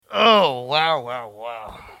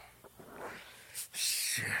Wow.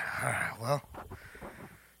 Shit. All right, well,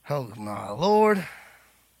 oh my Lord.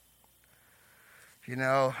 You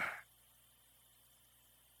know,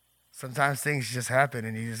 sometimes things just happen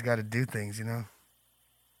and you just got to do things, you know?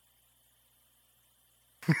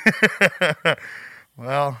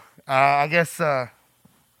 Well, I guess let's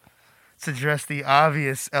address the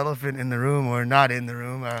obvious elephant in the room or not in the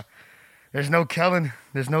room. There's no Kellen,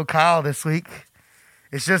 there's no Kyle this week.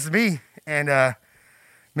 It's just me and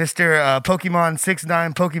Mr. Pokemon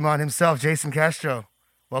 69 Pokemon himself, Jason Castro.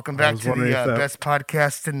 Welcome I back was to wondering if the that. best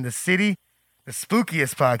podcast in the city, the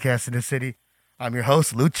spookiest podcast in the city. I'm your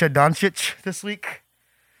host, Lucha Doncic, this week,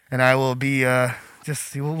 and I will be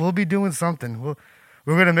we'll be doing something.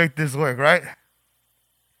 We're gonna make this work, right?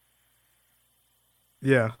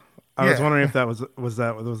 Yeah, I was Yeah. wondering if that was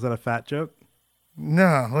that a fat joke?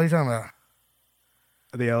 No, what are you talking about?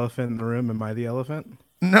 The elephant in the room. Am I the elephant?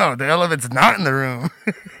 No, the elephant's not in the room.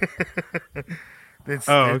 Oh,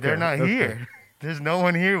 They're okay, not okay. here. There's no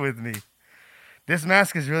one here with me. This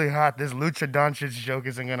mask is really hot. This Lucha Doncic joke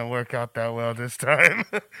isn't gonna work out that well this time.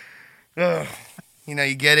 Ugh.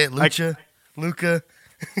 You get it, I Luca.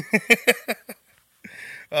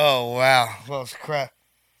 Oh wow. Well, it's crap.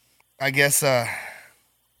 I guess.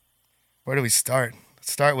 Where do we start?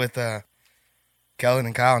 Let's start with Kellen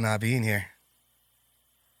and Kyle not being here.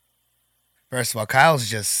 First of all, Kyle's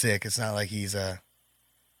just sick. It's not like he's It's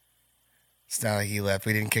not like he left.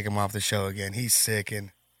 We didn't kick him off the show again. He's sick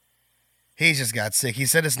and he just got sick. He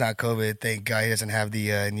said it's not COVID. Thank God he doesn't have the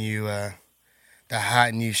the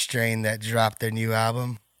hot new strain that dropped their new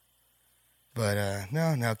album. But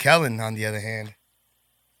no. Kellen, on the other hand,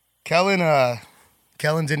 Kellen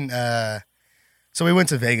didn't. So we went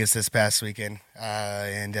to Vegas this past weekend,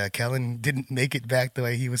 and Kellen didn't make it back the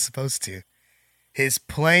way he was supposed to. His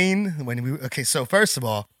plane So first of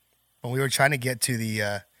all, when we were trying to get to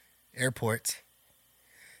the airport,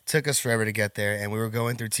 took us forever to get there, and we were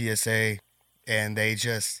going through TSA, and they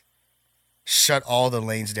just shut all the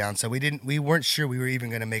lanes down. So we weren't sure we were even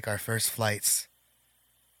going to make our first flights.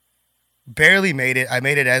 Barely made it. I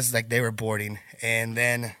made it as like they were boarding, and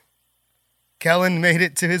then Kellen made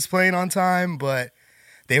it to his plane on time, but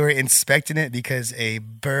they were inspecting it because a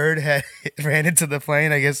bird had ran into the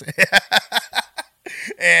plane, I guess,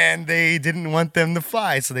 and they didn't want them to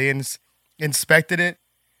fly, so they inspected it.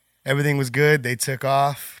 Everything was good. They took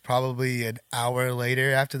off probably an hour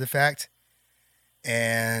later after the fact,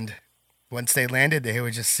 and once they landed, they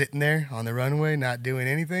were just sitting there on the runway, not doing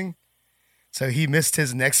anything. So he missed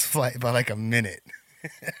his next flight by like a minute.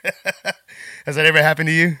 Has that ever happened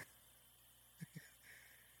to you?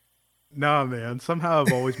 Nah, man. Somehow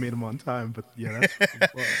I've always made them on time, but yeah,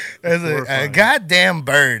 that's As a horrifying. goddamn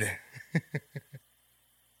bird.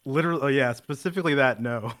 Literally, oh yeah, specifically that.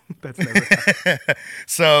 No, that's never happened.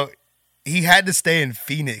 So he had to stay in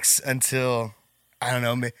Phoenix until, I don't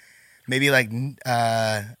know, maybe like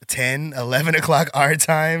 10, 11 o'clock our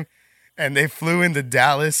time. And they flew into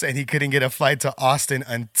Dallas, and he couldn't get a flight to Austin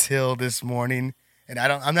until this morning. And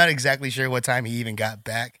I'm not exactly sure what time he even got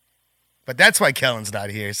back. But that's why Kellen's not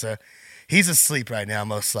here. So he's asleep right now,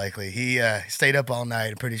 most likely. He stayed up all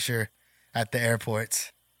night, I'm pretty sure, at the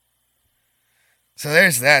airport. So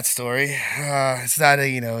there's that story. It's not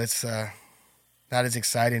it's not as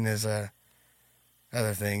exciting as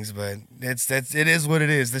other things, but it is what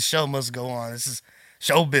it is. The show must go on. This is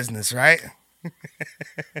show business, right?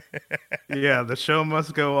 Yeah, the show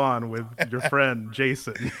must go on with your friend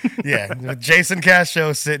Jason. Yeah, with Jason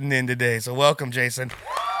Castro sitting in today. So welcome, Jason. Thank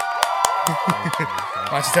you, Why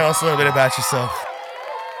thank don't you you. tell us a little bit about yourself?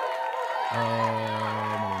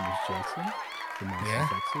 My name is Jason from Austin, Yeah,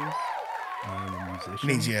 Texas. I'm a musician.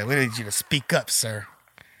 we need you to speak up, sir.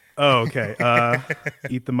 Oh, okay.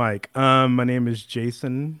 Eat the mic. My name is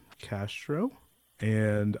Jason Castro,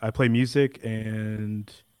 and I play music,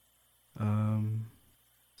 and um,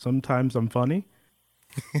 sometimes I'm funny,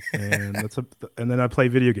 and and then I play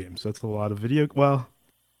video games. That's a lot of a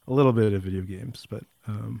little bit of video games, but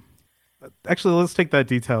actually, let's take that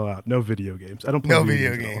detail out. No video games. I don't play No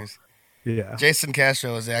video video games at all. games. Yeah. Jason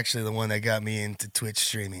Castro is actually the one that got me into Twitch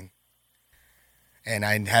streaming, and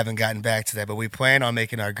I haven't gotten back to that. But we plan on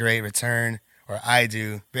making our great return, or I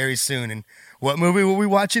do, very soon. And what movie were we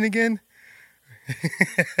watching again?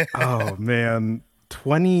 Oh man,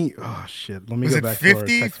 20. Oh shit. Let me Was go it back to our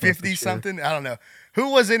 50, text 50 message here. something? I don't know.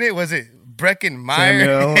 Who was in it? Was it Brecken Meyer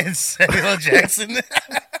Samuel. and Samuel Jackson?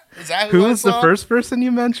 Is that who Who I was the saw? first person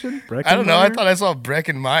you mentioned? I don't know. I Breckenmeyer? thought I saw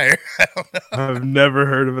Brecken Meyer. I don't know. I've never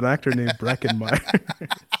heard of an actor named Breckenmeyer.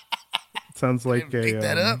 Sounds I like didn't pick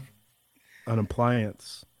that up. an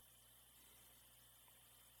appliance.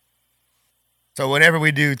 So whenever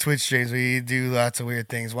we do Twitch streams, we do lots of weird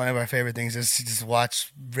things. One of our favorite things is to just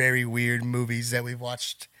watch very weird movies that we've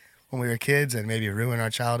watched when we were kids and maybe ruin our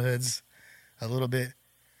childhoods a little bit.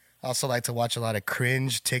 I also like to watch a lot of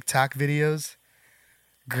cringe TikTok videos.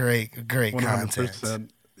 Great 100%.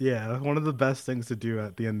 content. Yeah, one of the best things to do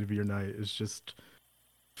at the end of your night is just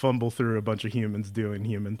fumble through a bunch of humans doing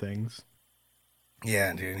human things.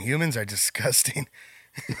 Yeah, dude. Humans are disgusting.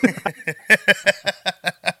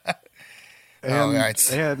 All right.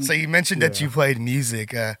 So you mentioned that you played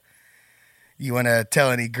music. You want to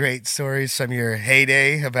tell any great stories from your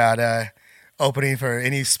heyday about opening for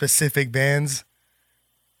any specific bands?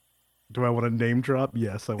 Do I want to name drop?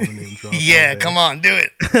 Yes, I want to name drop. Yeah, come on, do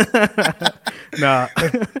it. Nah,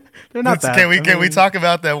 they're not bad. Can we talk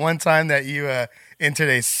about that one time that you entered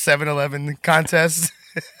a 7-Eleven contest?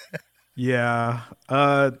 Yeah.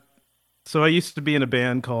 So I used to be in a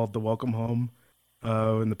band called The Welcome Home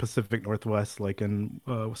in the Pacific Northwest,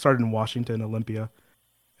 started in Washington, Olympia,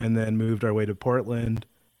 and then moved our way to Portland.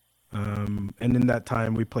 And in that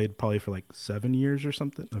time, we played probably for like 7 years or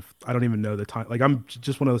something. I don't even know the time. Like, I'm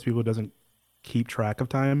just one of those people who doesn't keep track of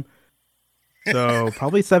time. So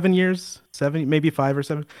probably 7 years, maybe 5 or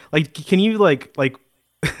 7. Like, can you like,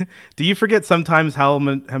 do you forget sometimes how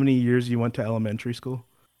many years you went to elementary school?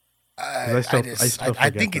 I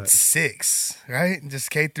think it's 6, right?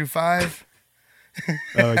 Just K through 5.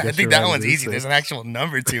 I think that one's easy. 6. There's an actual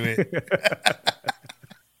number to it.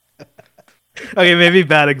 Okay, maybe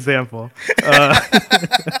bad example.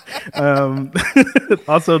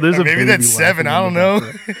 Also, there's maybe that's 7. I don't know.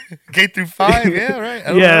 K through 5. Yeah, right.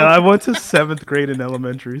 I went to 7th grade in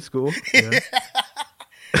elementary school. Yeah.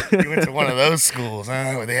 You went to one of those schools,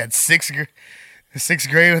 huh? Where they had 6th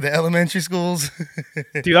grade with the elementary schools.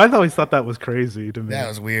 Dude, I always thought that was crazy to me. That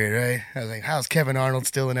was weird, right? I was like, how's Kevin Arnold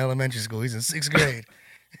still in elementary school? He's in 6th grade.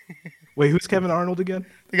 Wait, who's Kevin Arnold again?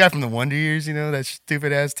 The guy from the Wonder Years, that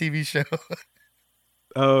stupid ass TV show.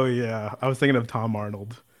 Oh yeah, I was thinking of Tom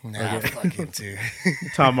Arnold. Nah, fuck him too.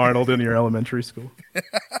 Tom Arnold in your elementary school.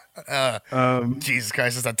 Jesus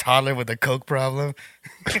Christ, is a toddler with a coke problem.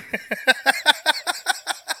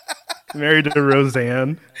 Married to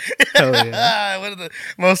Roseanne. Hell yeah. One of the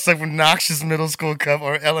most obnoxious middle school couple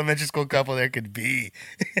or elementary school couple there could be.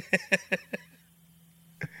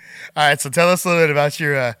 All right, so tell us a little bit about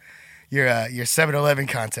your 7-Eleven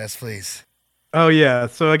contest, please. Oh yeah,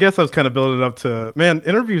 so I guess I was kind of building up to, man,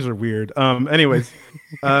 interviews are weird. Anyways,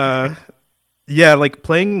 yeah, like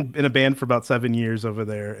playing in a band for about 7 years over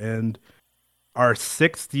there, and our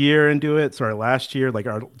 6th year into it, so our last year,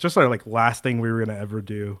 our last thing we were gonna ever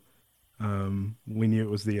do. We knew it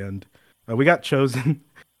was the end. We got chosen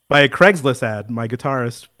by a Craigslist ad. My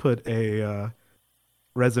guitarist put a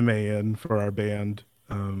resume in for our band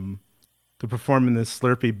to perform in this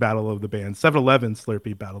Slurpee Battle of the Bands, 7-Eleven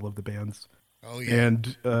Slurpee Battle of the Bands. Oh yeah.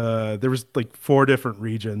 And there was 4 different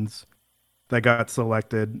regions that got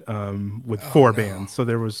selected with 4 bands. So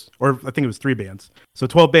there was, or I think it was 3 bands. So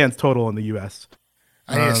 12 bands total in the U.S.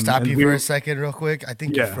 I need to stop you for a second real quick. I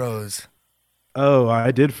think you froze. Oh,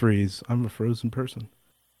 I did freeze. I'm a frozen person.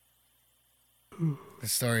 The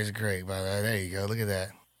story is great, by the way. There you go. Look at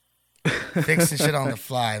that. Fixing shit on the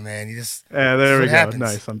fly, man. You just there we go. Happens.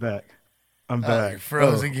 Nice. I'm back. You're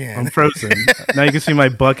froze again. I'm frozen. Now you can see my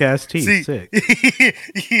buck ass teeth. See, sick.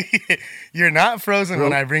 You're not frozen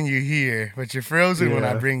when I bring you here, but you're frozen when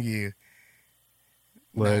I bring you.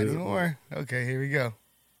 Not anymore. Okay, here we go.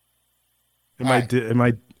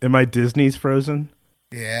 Am I Disney's Frozen?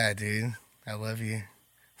 Yeah, dude. I love you.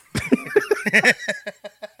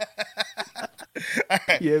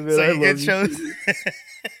 Right, yeah, man, so I you get chosen.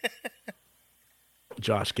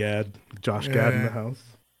 Josh Gad in the house.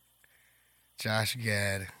 Josh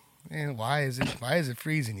Gad. Man, why is it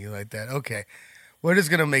freezing you like that? Okay. We're just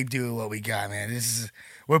gonna make do with what we got, man.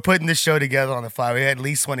 We're putting this show together on the fly. We at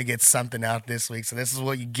least want to get something out this week. So this is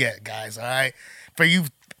what you get, guys. All right. For you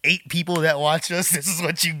 8 people that watch us, this is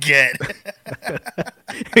what you get.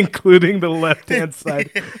 Including the left-hand side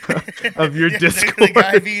of your Discord. The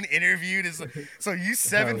guy being interviewed is so you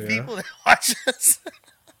 7 people that watch us.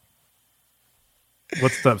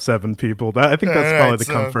 What's up, 7 people? I think that's probably the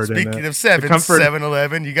comfort in it. Speaking of 7,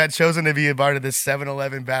 7-Eleven, you got chosen to be a part of this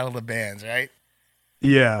 7-Eleven Battle of the Bands, right?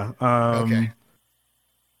 Yeah. Okay.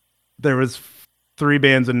 There was 3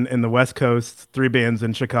 bands in the West Coast, 3 bands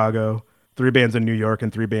in Chicago, 3 bands in New York,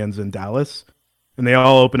 and 3 bands in Dallas. And they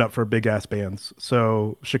all open up for big-ass bands.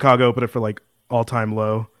 So Chicago opened up for, All-Time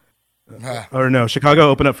Low. Or no, Chicago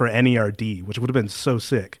opened up for NERD, which would have been so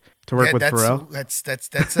sick to work with Pharrell.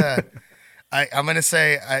 I'm going to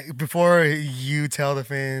say, before you tell the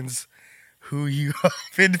fans who you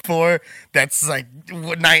opened for, that's like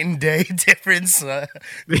night and day difference. Way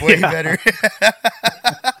better.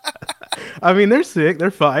 I mean, they're sick.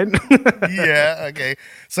 They're fine. Yeah. Okay.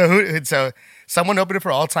 So So someone opened it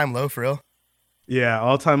for All Time Low for real. Yeah,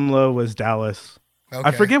 all time low was Dallas. I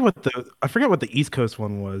Okay. forget what the East Coast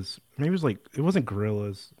one was. Maybe it was like it wasn't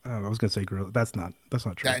Gorillas. I don't know, I was gonna say Gorilla. That's not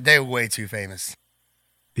true. They're way too famous.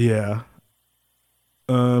 Yeah.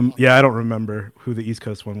 Yeah, I don't remember who the East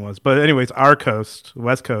Coast one was. But anyways, our coast,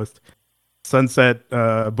 West Coast, Sunset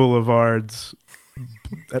Boulevards.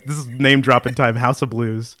 This is name dropping time. House of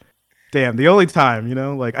Blues. Damn, the only time,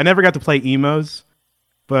 like I never got to play emos,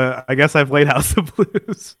 but I guess I played House of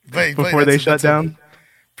Blues before they shut down.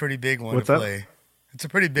 Pretty big one What's to up? play. It's a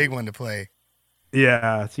pretty big one to play.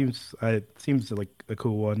 Yeah, it seems like a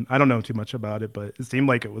cool one. I don't know too much about it, but it seemed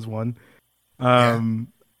like it was one. And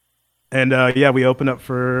yeah, we open up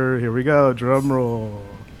for, here we go, drum roll.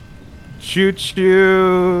 Choo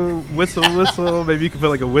choo, whistle whistle. Maybe you can put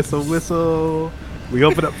like a whistle whistle. We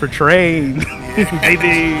open up for Train, baby.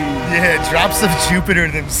 Yeah, Drops of Jupiter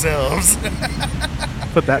themselves.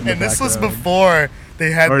 Put that in the And this was background. before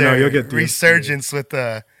they had Or no, their you'll get the- resurgence with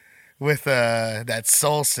that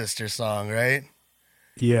Soul Sister song, right?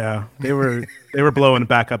 Yeah, they were blowing it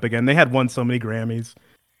back up again. They had won so many Grammys.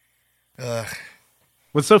 Ugh.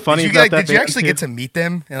 What's so funny Did you, about like, that? did you band, actually too? get to meet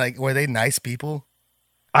them? And like, were they nice people?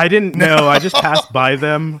 I didn't know. I just passed by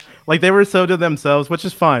them. Like they were so to themselves, which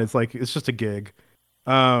is fine. It's like it's just a gig.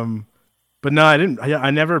 But no, I didn't.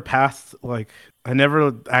 I never passed. Like I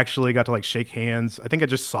never actually got to like shake hands. I think I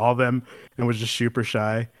just saw them and was just super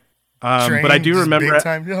shy. Train, But I do just remember. big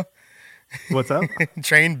time, y'all. What's up?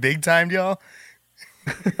 Train big time, y'all.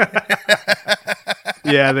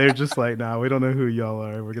 Yeah, they're just like, nah, we don't know who y'all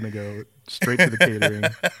are. We're gonna go straight to the catering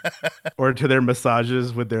or to their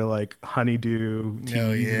massages with their like honeydew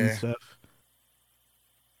teas and stuff.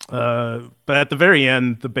 But at the very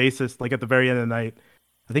end, the bassist, like at the very end of the night,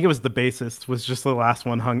 I think it was the bassist, was just the last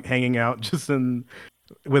one hanging out just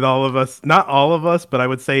with all of us. Not all of us, but I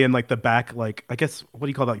would say in like the back, like I guess what do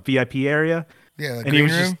you call that, like VIP area? Yeah, the And green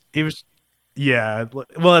room. Yeah.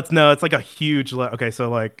 Well, it's like a huge. Okay, so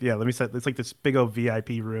like yeah, let me set. It's like this big old VIP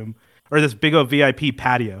room or this big old VIP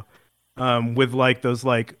patio, with like those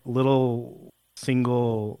like little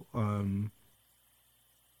single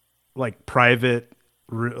like private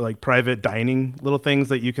dining little things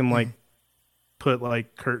that you can like put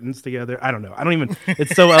like curtains together. I don't know. I don't even.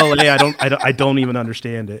 It's so LA. I don't even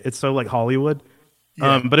understand it. It's so like Hollywood.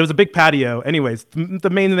 Yeah. But it was a big patio. Anyways, the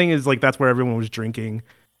main thing is like that's where everyone was drinking.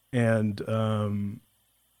 And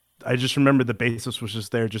I just remember the bassist was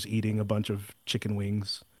just there, just eating a bunch of chicken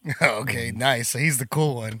wings. Okay, nice. So he's the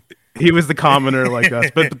cool one. He was the commoner like us,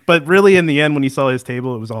 but really in the end, when you saw his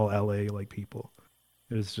table, it was all LA like people.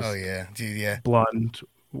 It was just Oh yeah, dude. Yeah. blonde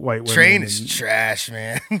white women. Train is trash,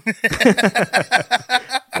 man.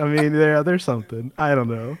 I mean, there's something. I don't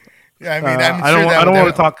know. Yeah, I mean, I'm I sure don't. I don't want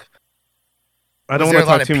to talk. I don't want to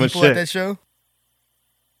talk too much at shit. that show.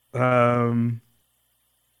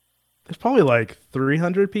 There's probably like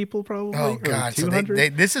 300 people, probably. Oh or god, so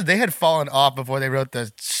 200. they had fallen off before they wrote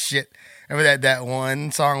the shit. Remember that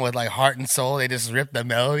one song with like Heart and Soul? They just ripped the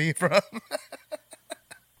melody from.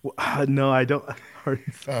 No, I don't.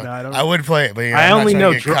 No, I don't. I would play it, but yeah, I I'm only not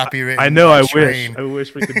know. trying to get copywritten I know. by I Train.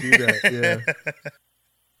 wish we could do that. Yeah.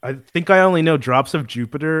 I think I only know Drops of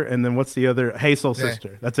Jupiter, and then what's the other? Hey Soul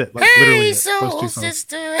Sister. That's it. Like, literally Hey, it. Those soul two songs.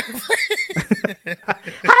 sister.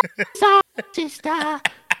 Sister.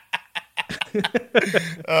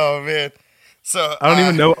 Oh man. So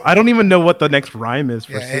I don't even know what the next rhyme is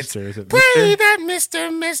for yeah, it's, sister. Is it play Mister?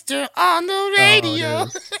 that Mister on the radio?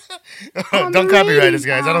 On Don't the copyright us,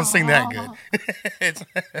 guys. I don't sing that radio. good. It's,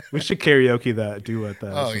 We should karaoke that, duet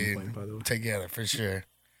that. oh at some yeah, point, by the way. together for sure.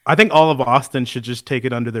 I think all of Austin should just take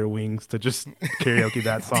it under their wings to just karaoke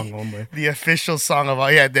that song only. The official song of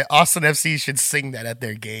all, yeah, the Austin FC should sing that at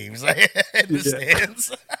their games, in the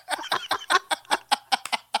stands.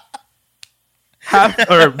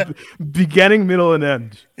 Or beginning, middle, and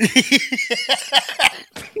end.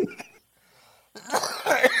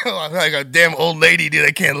 I'm like a damn old lady, dude.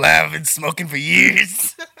 I can't laugh. I've been smoking for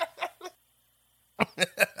years.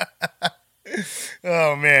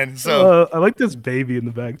 Oh man, so I like this baby in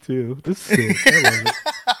the back too. This is sick. I love it.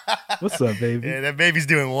 What's up, baby? yeah, that baby's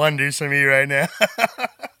doing wonders for me right now.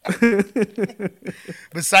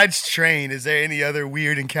 Besides Train, is there any other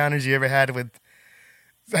weird encounters you ever had with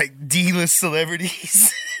like D-list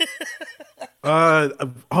celebrities?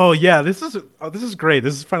 Oh yeah, this is great.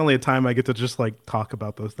 This is finally a time I get to just like talk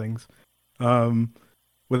about those things,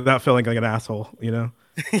 without feeling like an asshole. Yeah,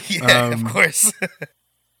 of course.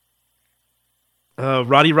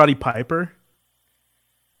 Roddy Piper.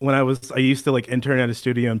 I used to like intern at a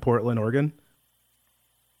studio in Portland, Oregon,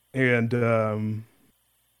 and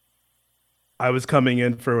I was coming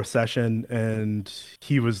in for a session, and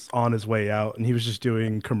he was on his way out, and he was just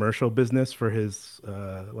doing commercial business for his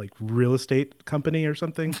like real estate company or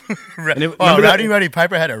something. Roddy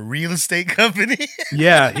Piper had a real estate company.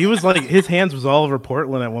 Yeah, he was like his hands was all over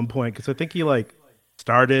Portland at one point because I think he like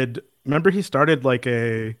started. Remember, he started like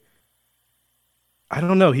I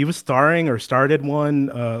don't know. He was starring or started one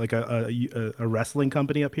like a wrestling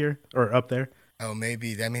company up here or up there. Oh,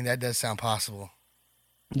 maybe. I mean, that does sound possible.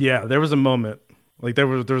 Yeah, there was a moment. Like there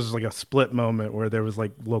was like a split moment where there was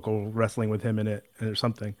like local wrestling with him in it or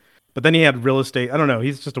something. But then he had real estate. I don't know.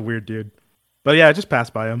 He's just a weird dude. But yeah, I just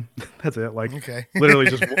passed by him. That's it. Like okay. Literally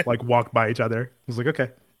just like walked by each other. I was like,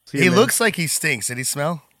 okay. He looks like he stinks. Did he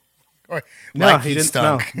smell? Or no, like he didn't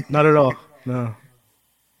stunk? smell. Not at all. No.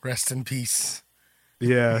 Rest in peace.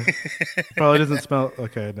 Yeah. Probably doesn't smell.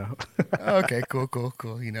 Okay, no. Okay,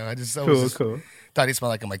 cool. You know, I just cool. thought he smelled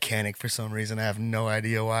like a mechanic for some reason. I have no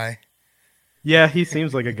idea why. Yeah, he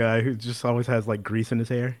seems like a guy who just always has like grease in his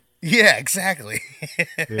hair. Yeah, exactly.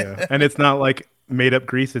 Yeah, and it's not like made up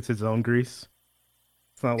grease; it's his own grease.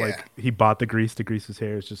 It's not like he bought the grease to grease his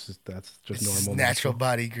hair. It's just that's just it's normal natural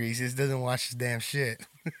body grease. It doesn't wash his damn shit.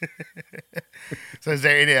 So is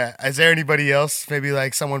there anybody else? Maybe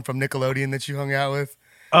like someone from Nickelodeon that you hung out with?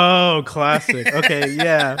 Oh, classic. Okay,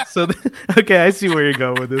 yeah. So okay, I see where you're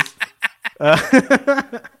going with this.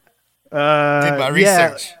 Did my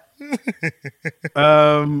research.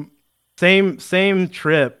 Same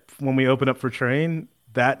trip when we opened up for Train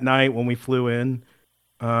that night when we flew in.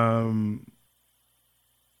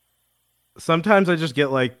 Sometimes I just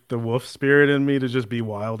get like the wolf spirit in me to just be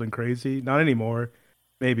wild and crazy. Not anymore.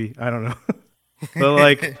 Maybe. I don't know. But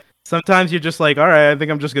like sometimes you're just like, all right, I think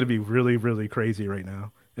I'm just gonna be really, really crazy right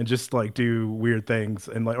now and just like do weird things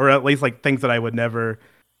and like, or at least like things that I would never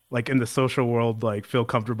like in the social world like feel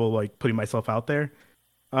comfortable like putting myself out there.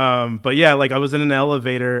 But yeah, like I was in an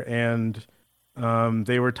elevator and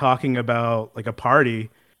they were talking about like a party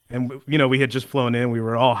and you know we had just flown in. We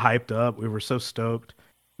were all hyped up. We were so stoked.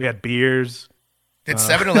 We had beers. Did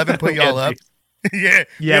 7-Eleven put y'all up? Yeah.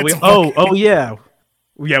 Yeah. Yeah.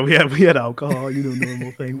 Yeah, we had alcohol, you know,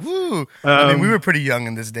 normal things. Woo! I mean, we were pretty young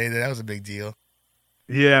in this day. That was a big deal.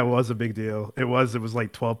 Yeah, it was a big deal. It was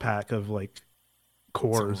like 12-pack of like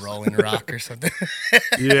Coors, some Rolling Rock or something.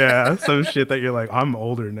 Yeah, some shit that you're like, I'm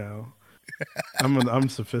older now. I'm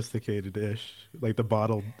sophisticated-ish. Like the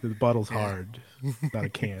bottle's hard, not a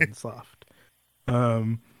can, soft.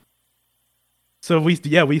 So we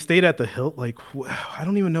stayed at the Hilt. Like I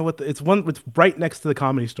don't even know it's right next to the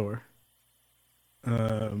Comedy Store.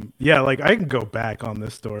 Yeah, like I can go back on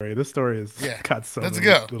this story. This story has got so. Let's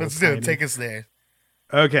go. Let's do it. Take us there.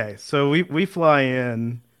 Okay, so we fly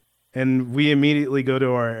in, and we immediately go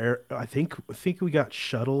to our. I think we got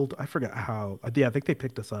shuttled. I forgot how. Yeah, I think they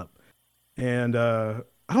picked us up, and I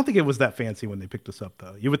don't think it was that fancy when they picked us up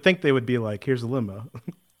though. You would think they would be like, "Here's a limo."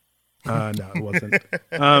 No, it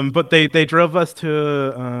wasn't. But they drove us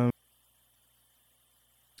to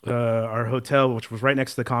our hotel, which was right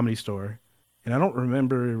next to the Comedy Store. And I don't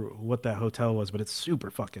remember what that hotel was, but it's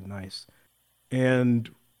super fucking nice. And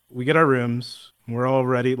we get our rooms. We're all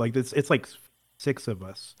ready. Like it's like 6 of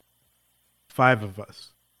us, 5 of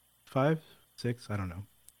us, 5, 6. I don't know.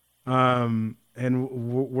 And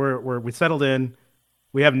we settled in.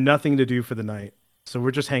 We have nothing to do for the night, so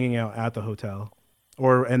we're just hanging out at the hotel,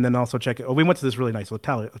 and then also check it. Oh, we went to this really nice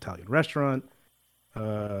Italian restaurant.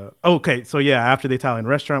 Okay, so yeah, after the Italian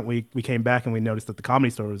restaurant, we came back and we noticed that the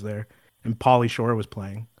Comedy Store was there. And Pauly Shore was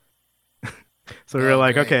playing. So we were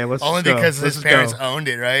like, great. Okay, let's only just because go. his parents owned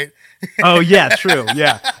it, right? Oh yeah, true.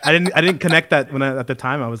 Yeah, I didn't connect that at the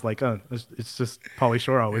time. I was like, oh, it's just Pauly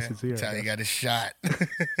Shore always is here. That's how he got his shot.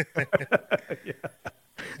 Yeah.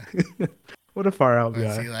 What a far out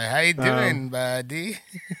guy. Like, how you doing, buddy?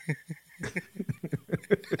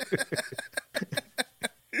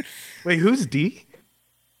 Wait, who's D?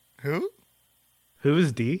 Who? Who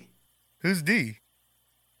is D? Who's D?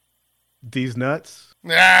 D's nuts.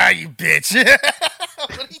 Ah, you bitch.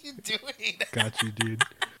 What are you doing? Got you, dude.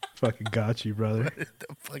 Fucking got you, brother. What the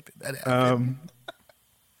fuck did that happen?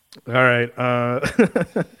 All right.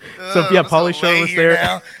 So yeah, Pauly Shore was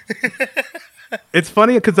there. It's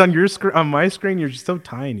funny because on my screen, you're just so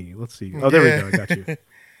tiny. Let's see. Oh, there we go. I got you.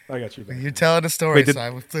 I got you. You're telling a story, so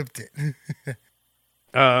I flipped it.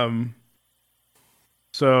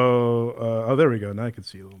 So, there we go. Now I can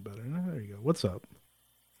see a little better. There you go. What's up?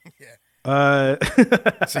 Yeah.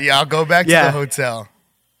 So y'all go back to the hotel.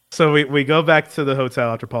 So we go back to the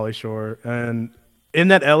hotel after Pauly Shore, and in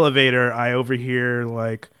that elevator, I overhear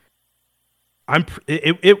like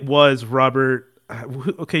it was Robert.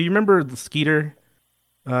 Okay, you remember the Skeeter?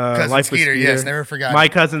 Cousin Life with Skeeter, yes, Skeeter. never forgot My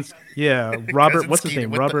it. cousin's, yeah, Robert. Cousin What's his Skeeter.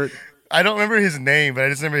 name? What the? Robert. I don't remember his name, but I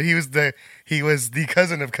just remember he was the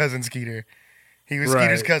cousin of Cousin Skeeter. He was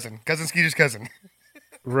Skeeter's Right, cousin. Cousin Skeeter's cousin.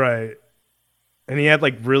 right. And he had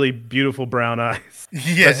like really beautiful brown eyes.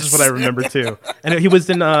 That's just what I Yes. remember too. And he was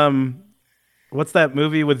in what's that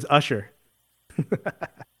movie with Usher?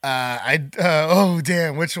 Oh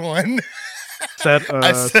damn, which one? Said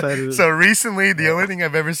I said so recently, the only thing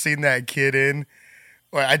I've ever seen that kid in,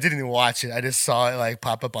 or I didn't even watch it. I just saw it like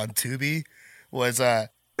pop up on Tubi. Was I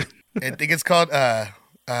think it's called uh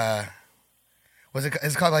was it?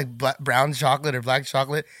 It's called like brown chocolate or black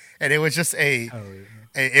chocolate, and it was just oh, yeah.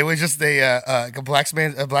 it was just a black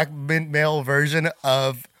male version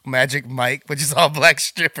of Magic Mike, which is all black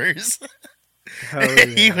strippers. Hell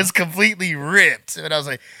He yeah. was completely ripped, and I was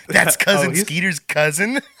like, "That's Oh, cousin Skeeter's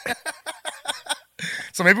cousin."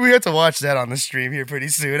 So maybe we have to watch that on the stream here pretty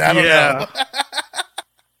soon. I don't know. Yeah.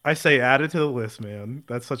 I say add it to the list, man.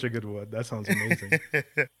 That's such a good one. That sounds amazing.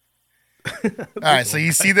 All right, so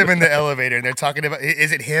you see them in the elevator, and they're talking about.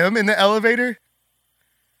 Is it him in the elevator?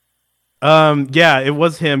 Yeah, it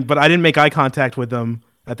was him, but I didn't make eye contact with them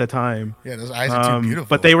at the time. Yeah, those eyes are too beautiful.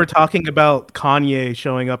 But they were talking about Kanye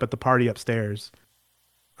showing up at the party upstairs,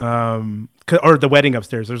 or the wedding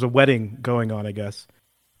upstairs. There's a wedding going on, I guess,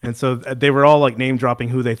 and so they were all like name dropping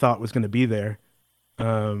who they thought was going to be there,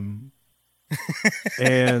 and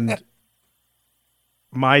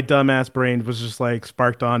my dumbass brain was just like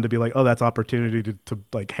sparked on to be like, oh, that's opportunity to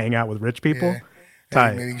like hang out with rich people. Yeah.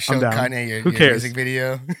 Tight. Maybe show I'm down. Kanye Who your cares? music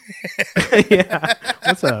video. Yeah.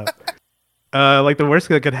 What's up? Like the worst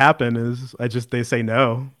that could happen is they say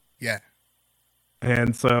no. Yeah.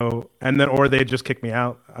 And so, and then, or they just kick me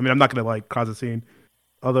out. I mean, I'm not going to like cause a scene,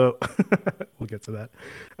 although we'll get to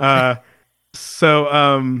that.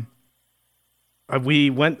 We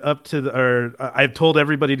went up to I've told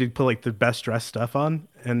everybody to put like the best dressed stuff on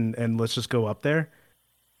and let's just go up there.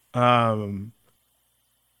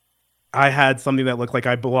 I had something that looked like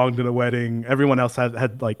I belonged in a wedding. Everyone else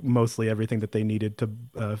had like mostly everything that they needed to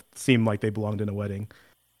seem like they belonged in a wedding.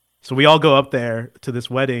 So we all go up there to this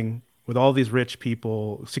wedding with all these rich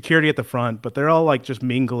people, security at the front, but they're all like just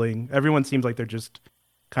mingling. Everyone seems like they're just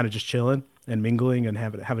kind of just chilling and mingling and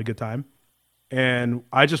have a good time. And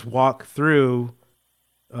I just walk through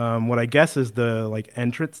what I guess is the like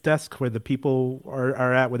entrance desk where the people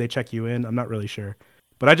are at, where they check you in. I'm not really sure,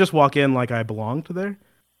 but I just walk in like I belonged there.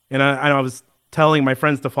 And I was telling my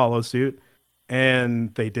friends to follow suit,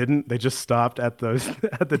 and they didn't. They just stopped at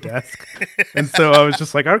the desk. And so I was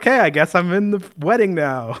just like, okay, I guess I'm in the wedding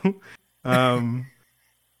now. And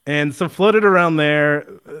so floated around there.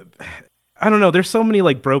 I don't know. There's so many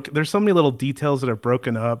little details that are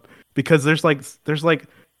broken up because there's like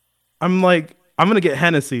I'm gonna get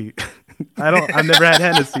Hennessy. I've never had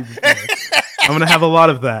Hennessy before. I'm gonna have a lot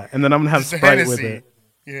of that, and then I'm gonna have Just a Sprite with Hennessy. it.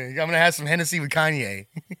 Yeah, I'm gonna have some Hennessy with Kanye.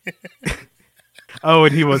 Oh,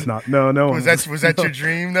 and he was not. No. Was that your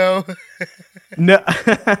dream though? No.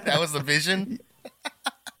 That was the vision.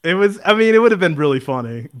 It was. I mean, it would have been really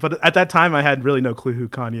funny, but at that time, I had really no clue who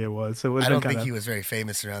Kanye was. So it would I have don't been think he was very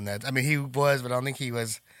famous around that. I mean, he was, but I don't think he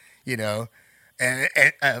was, you know,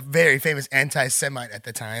 a very famous anti-Semite at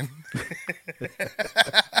the time.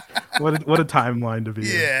 what a timeline to be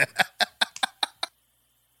in. Yeah.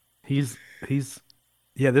 He's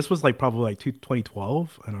yeah. This was like probably like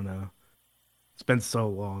 2012. I don't know. It's been so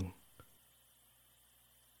long.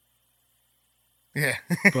 Yeah.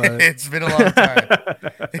 But It's been a long time.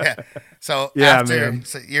 Yeah. So Yeah, man.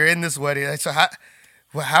 so you're in this wedding. So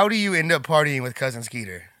how do you end up partying with Cousin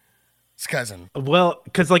Skeeter? His cousin. Well,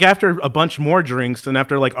 because like after a bunch more drinks and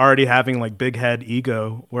after like already having like big head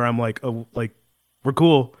ego, where I'm like, oh, like we're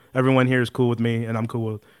cool. Everyone here is cool with me, and I'm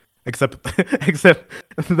cool with, except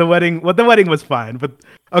the wedding. Well, the wedding was fine, but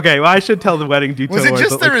okay. Well, I should tell the wedding detail. Was it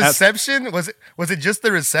just the like, reception? Was it just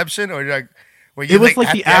the reception, or like were you It was like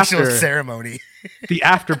at the actual after. ceremony? The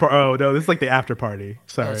after party. Oh no, this is like the after party.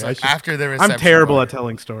 Sorry, So I should- after the reception. I'm terrible part. at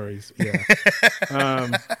telling stories. Yeah.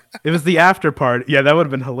 It was the after party. Yeah, that would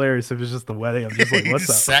have been hilarious if it was just the wedding. I'm just like, You what's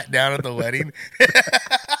just up? sat down at the wedding.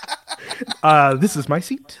 This is my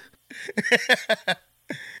seat.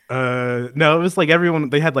 No, it was like everyone.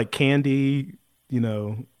 They had like candy. You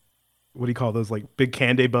know, what do you call those? Like big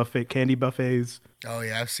candy buffets. Oh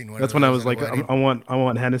yeah, I've seen one. That's of when I those was at a like, wedding. I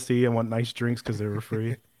want Hennessy. I want nice drinks because they were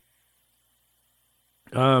free.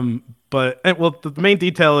 Well, the main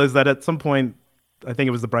detail is that at some point, I think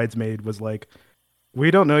it was the bridesmaid was like,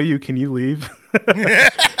 "We don't know you. Can you leave?"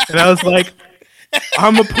 And I was like,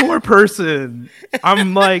 I'm a poor person.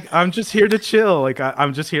 I'm just here to chill. Like,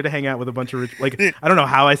 I'm just here to hang out with a bunch of rich. Like, I don't know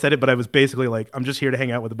how I said it, but I was basically like, I'm just here to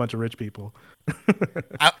hang out with a bunch of rich people.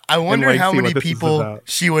 I And wonder like how see many what this is people about.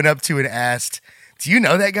 she went up to and asked, "Do you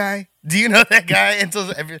know that guy? Do you know that guy?"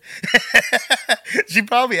 Until she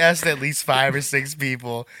probably asked at least 5 or 6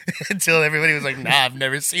 people until everybody was like, "Nah, I've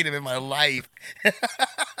never seen him in my life."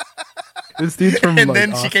 This dude's from And like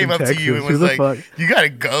then Austin, she came up Texas. to you and Who was the like, fuck? "You gotta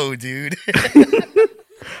go, dude."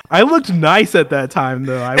 I looked nice at that time,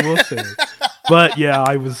 though. I will say. But yeah,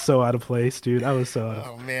 I was so out of place, dude. I was so out of.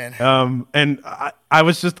 Oh man. And I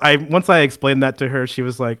was just once I explained that to her, she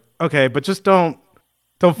was like, "Okay, but just don't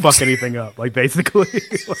fuck anything up." Like basically,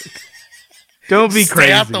 like, don't be Stay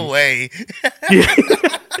crazy. out the way. Yeah.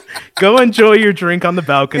 Go enjoy your drink on the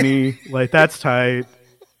balcony. Like that's tight.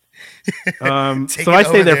 Take So it I stayed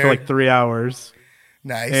over there there. for like 3 hours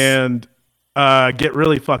Nice. and get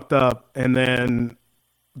really fucked up, and then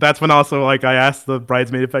that's when also like I asked the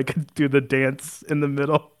bridesmaid if I could do the dance in the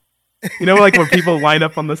middle. You know, like where people line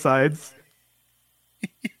up on the sides,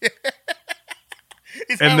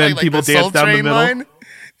 It's and not then like people the dance Soul down the Train middle. line.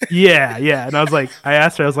 Yeah, yeah. And I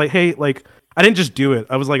asked her, I was like, hey, like, I didn't just do it.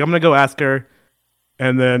 I was like, I'm gonna go ask her.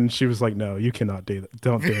 And then she was like, no, you cannot do that.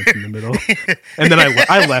 Don't dance in the middle. And then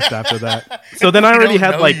I left after that. So then I already don't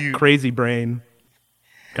had know like you. crazy brain.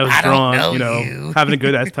 I was I don't drunk, know you know, you. having a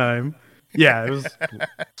good ass time. Yeah, it was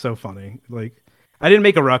so funny. Like, I didn't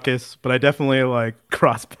make a ruckus, but I definitely like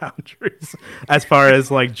crossed boundaries as far as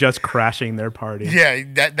like just crashing their party. Yeah,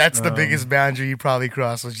 that's the biggest boundary you probably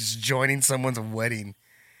crossed, was just joining someone's wedding.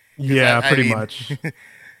 Yeah, I pretty mean, much.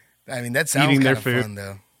 I mean, that sounds Eating kind their of food. fun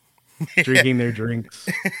though. Drinking their drinks.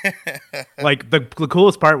 Like the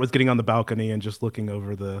coolest part was getting on the balcony and just looking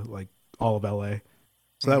over the like all of LA.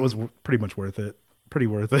 So that was pretty much worth it. Pretty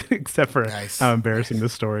worth it, except for Nice. how embarrassing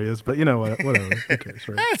this story is. But you know what? Whatever. Who cares,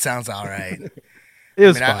 right? That sounds all right. It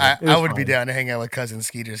was I mean, fine. It I was would be fine. down to hang out with cousin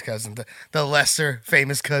Skeeter's cousin, the lesser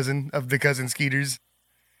famous cousin of the cousin Skeeters.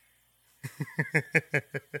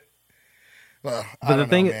 Well, I But the don't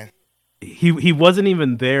thing, know, man. he wasn't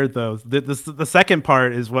even there though. The second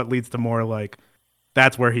part is what leads to more like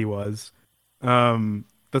that's where he was.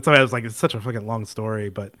 That's why I was like, it's such a fucking long story,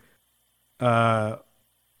 but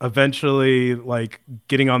eventually like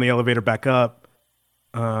getting on the elevator back up,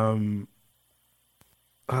 it's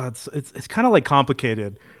kind of like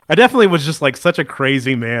complicated. I definitely was just like such a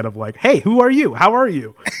crazy man of like, hey, who are you? How are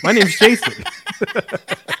you? My name's Jason.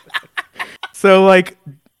 So like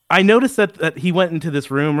I noticed that he went into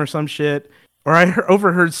this room or some shit, or I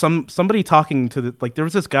overheard somebody talking to the like there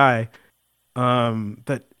was this guy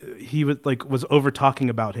that he was over talking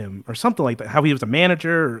about him or something like that, how he was a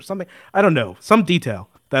manager or something. I don't know, some detail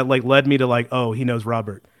that like led me to like, oh, he knows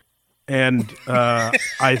Robert. And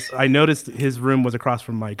I noticed his room was across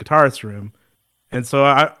from my guitarist's room. And so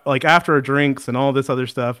I like after drinks and all this other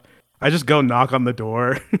stuff, I just go knock on the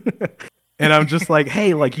door. And I'm just like,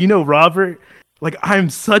 hey, like, you know Robert? Like, I'm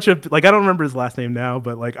such a like I don't remember his last name now,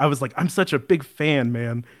 but like I was like, I'm such a big fan,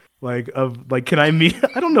 man. Like of like, can I meet?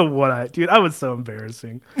 I don't know what dude. I was so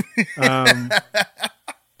embarrassing.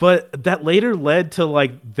 But that later led to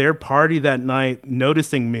like their party that night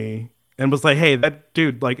noticing me and was like, hey, that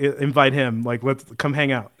dude, like invite him, like let's come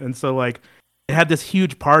hang out. And so like it had this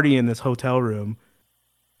huge party in this hotel room.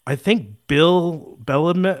 I think Bill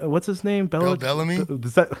Bellamy, what's his name? Bill Bellamy?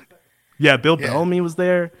 Yeah, Bill Yeah. Bellamy was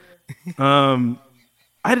there. I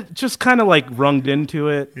just kind of like runged into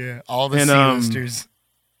it. Yeah, all the And, C-listers.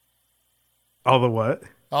 All the what?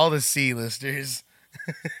 All the C-listers.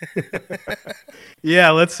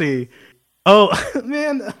 Yeah, let's see. Oh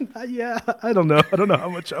man, yeah, I don't know. I don't know how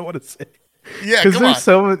much I want to say Yeah, because come on. there's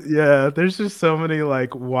so many. Yeah, there's just so many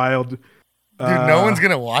like wild. Dude, no one's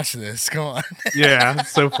going to watch this. Come on. Yeah,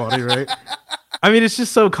 it's so funny, right? I mean, it's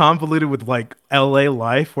just so convoluted with like LA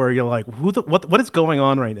life, where you're like, what is going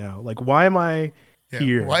on right now? Like, why am I Yeah,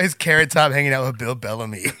 here? why is Carrot Top hanging out with Bill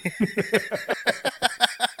Bellamy?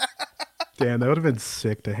 Damn, that would have been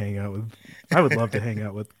sick to hang out with. I would love to hang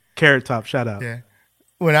out with Carrot Top. Shout out. Yeah.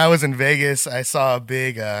 When I was in Vegas, I saw a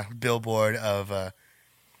big billboard of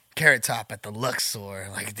Carrot Top at the Luxor.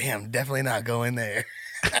 Like, damn, definitely not going there.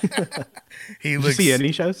 He Did looks. you see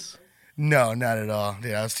any shows? No, not at all,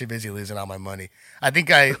 dude. I was too busy losing all my money. I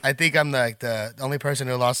think I'm like the only person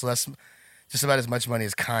who lost just about as much money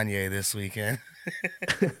as Kanye this weekend.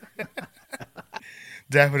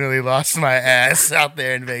 Definitely lost my ass out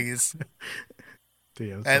there in Vegas.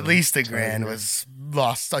 Damn, At so- least $1 sorry to grand hear. was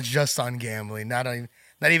lost just on gambling, not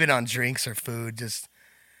even on drinks or food. Just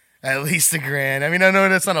at least $1 grand. I mean, I know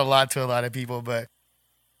that's not a lot to a lot of people, but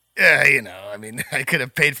Yeah, I mean, I could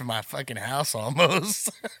have paid for my fucking house almost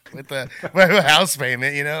with the my house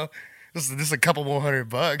payment. Just a couple more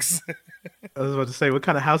 $100. I was about to say, what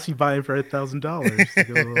kind of house you buying for $1,000? Like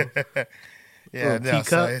a Yeah, little no.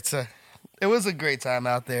 So teacup. it was a great time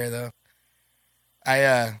out there though.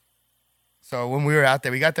 I so when we were out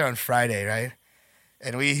there, we got there on Friday, right?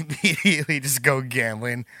 And we immediately just go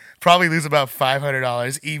gambling. Probably lose about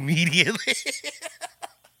 $500 immediately,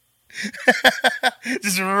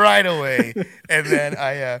 just right away. And then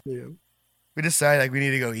Yeah. we decided like we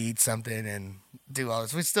need to go eat something and do all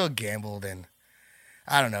this. We still gambled and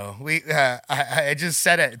I don't know. I just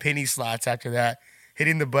sat at penny slots after that,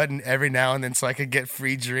 hitting the button every now and then so I could get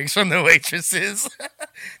free drinks from the waitresses.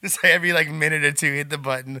 Just every like minute or two, hit the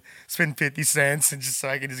button, spend 50 cents, and just so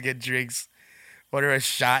I could just get drinks. Order a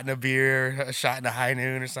shot and a beer, a shot and a high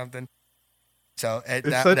noon or something. So It's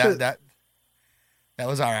such a that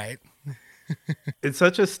was all right. it's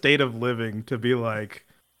such a state of living to be like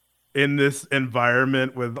in this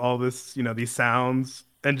environment with all this, these sounds,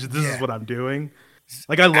 and just, this is Yeah, what I'm doing.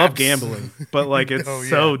 Like I love gambling, but like it's oh yeah,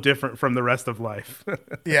 so different from the rest of life.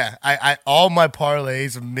 yeah. I all my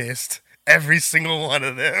parlays missed every single one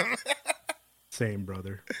of them. Same,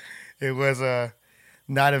 brother. It was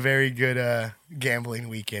not a very good gambling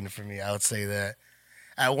weekend for me. I would say that.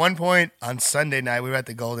 At one point on Sunday night, we were at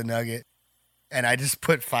the Golden Nugget, and I just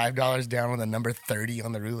put $5 down on the number 30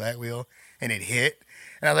 on the roulette wheel, and it hit.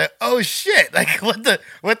 And I was like, "Oh shit!" Like what the?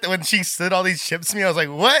 When she slid all these chips to me, I was like,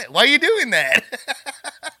 "What? Why are you doing that?"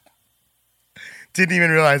 Didn't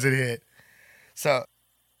even realize it hit. So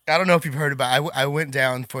I don't know if you've heard about. I went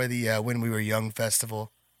down for the When We Were Young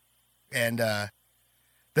festival, and the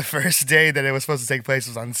first day that it was supposed to take place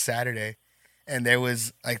was on Saturday, and there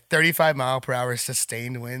was like 35-mile-per-hour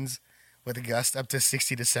sustained winds with a gust up to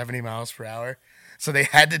 60 to 70 miles per hour. So they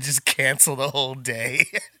had to just cancel the whole day.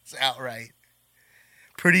 It's outright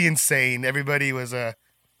pretty insane. Everybody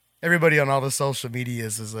on all the social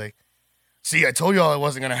medias is like, "See, I told you all it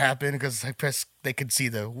wasn't gonna happen," because I guess they could see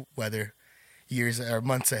the weather years or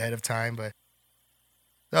months ahead of time. But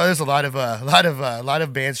no, there's a lot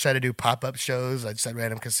of bands try to do pop-up shows like just at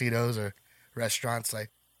random casinos or restaurants.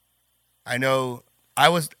 Like I know I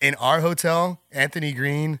was in our hotel, Anthony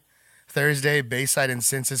Green, Thursday, Bayside and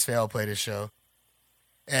Census Fail played a show.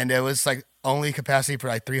 And it was like only capacity for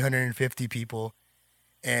like 350 people.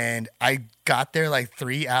 And I got there like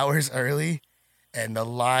 3 hours early and the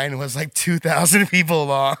line was like 2,000 people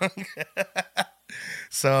long.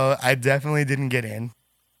 So I definitely didn't get in.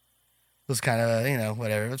 It was kind of,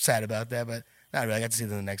 whatever. I'm sad about that, but not really. I got to see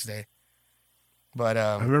them the next day. But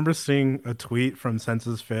I remember seeing a tweet from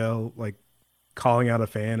Census Fail, like calling out a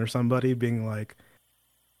fan or somebody, being like,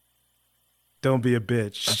 "Don't be a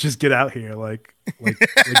bitch, just get out here." Like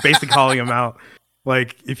basically calling him out.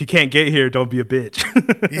 Like, if you can't get here, don't be a bitch.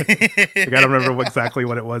 Like, I don't remember exactly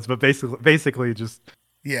what it was, but basically just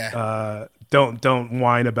yeah. don't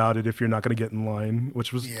whine about it if you're not going to get in line,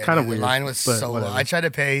 which was Yeah, kind of dude, the weird. line was But so low. whatever. I tried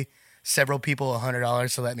to pay several people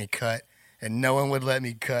 $100 to let me cut, and no one would let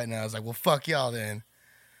me cut. And I was like, "Well, fuck y'all then.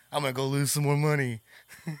 I'm gonna go lose some more money."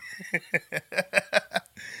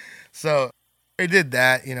 So they did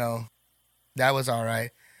that. That was all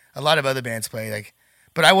right. A lot of other bands played,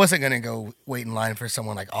 but I wasn't gonna go wait in line for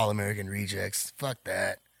someone like All American Rejects. Fuck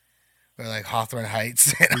that. Or like Hawthorne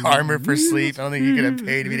Heights and Armor for Sleep. I don't think you could have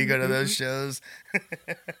paid me to go to those shows.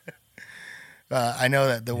 I know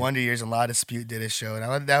that the Wonder Years and La Dispute did a show, and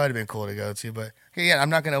that would have been cool to go to. But again, I'm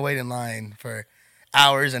not going to wait in line for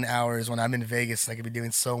hours and hours when I'm in Vegas. I could be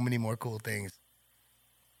doing so many more cool things.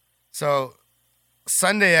 So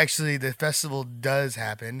Sunday, actually, the festival does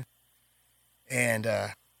happen, and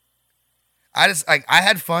I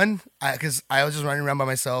had fun because I was just running around by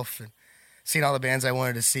myself and seeing all the bands I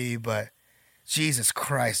wanted to see. But Jesus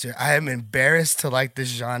Christ, dude, I am embarrassed to like this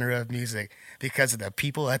genre of music because of the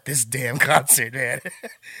people at this damn concert, man.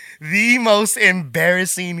 The most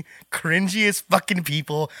embarrassing, cringiest fucking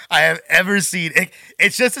people I have ever seen.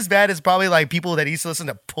 It's just as bad as probably like people that used to listen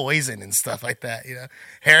to Poison and stuff like that,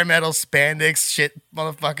 hair metal, spandex, shit,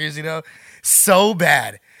 motherfuckers, so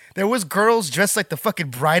bad. There was girls dressed like the fucking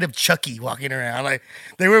bride of Chucky walking around. Like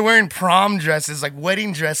they were wearing prom dresses, like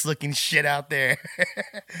wedding dress looking shit out there.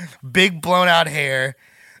 Big blown out hair.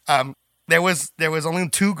 There was only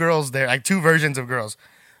two girls there, like two versions of girls.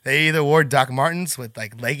 They either wore Doc Martens with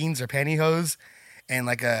like leggings or pantyhose and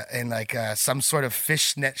some sort of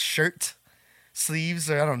fishnet shirt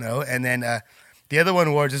sleeves, or I don't know. And then the other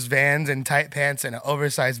one wore just Vans and tight pants and an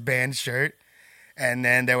oversized band shirt. And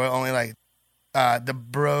then there were only like the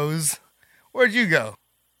bros. Where'd you go?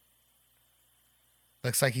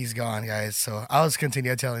 Looks like he's gone, guys. So I'll just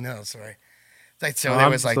continue telling no story. Like, so Oh, there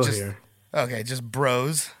I'm was like still just here. okay, just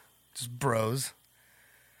bros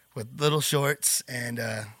with little shorts and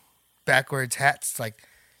backwards hats. Like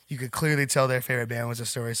you could clearly tell their favorite band was the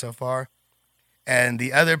story so far. And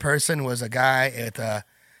the other person was a guy with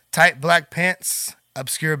tight black pants,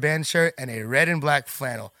 obscure band shirt, and a red and black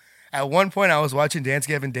flannel. At one point, I was watching Dance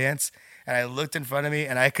Gavin Dance, and I looked in front of me,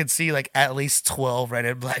 and I could see like at least 12 red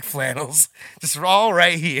and black flannels, just all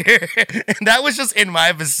right here. And that was just in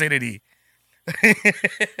my vicinity.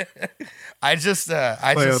 I Flailed just,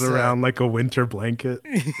 around like a winter blanket.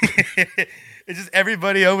 it's just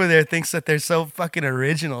everybody over there thinks that they're so fucking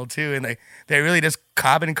original too, and they really just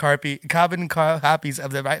copies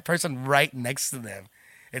of the right person right next to them.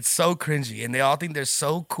 It's so cringy, and they all think they're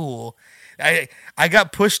so cool. I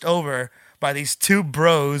got pushed over by these two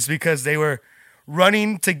bros because they were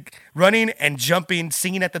running and jumping,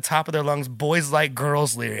 singing at the top of their lungs, "Boys Like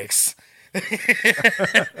Girls" lyrics.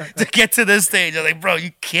 To get to this stage, I'm like, bro,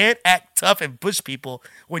 you can't act tough and push people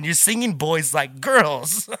when you're singing "Boys Like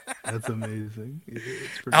Girls." That's amazing.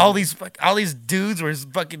 It's pretty all these dudes were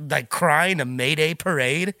fucking like crying a Mayday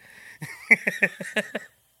parade.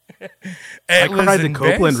 I It was cried in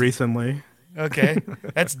Copeland embarrassing. recently. Okay,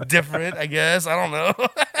 that's different, I guess. I don't know.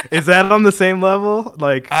 Is that on the same level?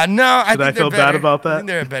 Like, No, I should I think they're feel better. bad about I that? think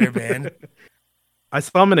they're a better band. I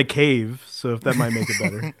saw him in a cave, so if that might make it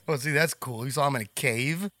better. Well, see, that's cool. You saw them in a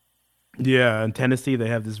cave. Yeah, in Tennessee, they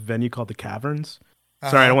have this venue called the Caverns.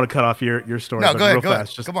 Sorry, I Uh-huh. don't want to cut off your story, No, but go ahead. real Go ahead.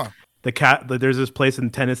 fast, just Come on. there's this place in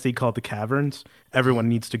Tennessee called the Caverns. Everyone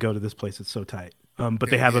needs to go to this place. It's so tight. But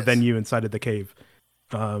they have a Yes. venue inside of the cave.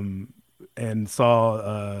 And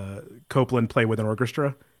saw Copeland play with an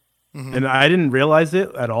orchestra. Mm-hmm. And I didn't realize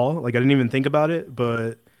it at all. Like I didn't even think about it,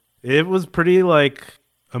 but it was pretty like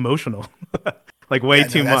emotional. Like way Yeah, no,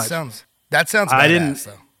 too that much. sounds I badass, didn't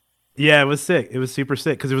though. Yeah, it was sick. It was super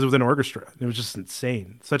sick because it was with an orchestra. It was just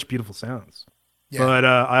insane. Such beautiful sounds. Yeah. But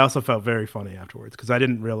I also felt very funny afterwards because I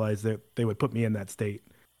didn't realize that they would put me in that state.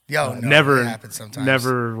 Yo, no, Never, it happens sometimes.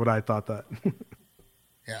 never would I thought that.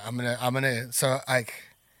 Yeah, I'm gonna. So like,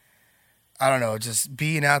 I don't know, just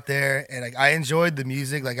being out there and like I enjoyed the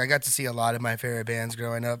music. Like I got to see a lot of my favorite bands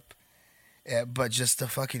growing up, but just the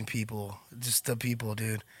people,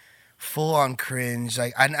 dude, full on cringe.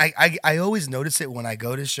 Like I always notice it when I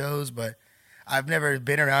go to shows, but I've never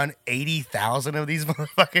been around 80,000 of these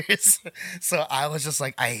motherfuckers. So I was just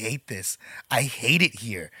like, I hate this. I hate it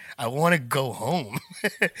here. I want to go home.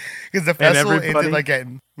 Because the festival ended like at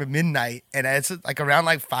midnight, and it's like around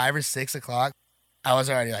like 5 or 6 o'clock. I was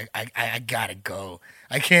already like, I gotta go.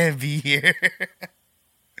 I can't be here.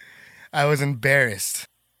 I was embarrassed.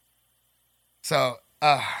 So,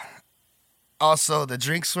 also the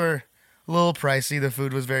drinks were a little pricey. The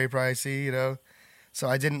food was very pricey, you know. So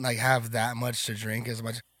I didn't like have that much to drink as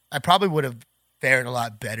much. I probably would have fared a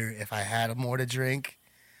lot better if I had more to drink,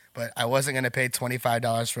 but I wasn't gonna pay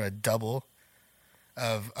 $25 for a double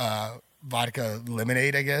of vodka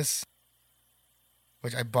lemonade, I guess.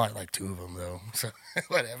 Which I bought like two of them though, so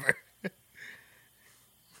whatever.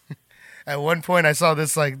 At one point, I saw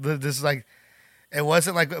this like it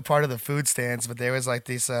wasn't like a part of the food stands, but there was like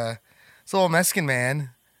this little Mexican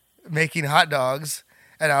man making hot dogs,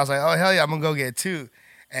 and I was like, oh hell yeah, I'm gonna go get two.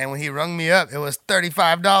 And when he rung me up, it was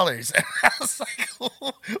 $35, and I was like,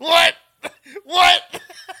 what? What?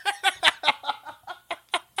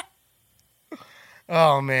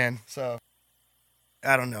 Oh man, so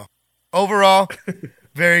I don't know. Overall,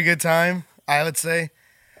 very good time, I would say.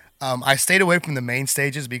 I stayed away from the main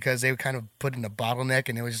stages because they were kind of put in a bottleneck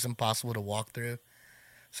and it was just impossible to walk through.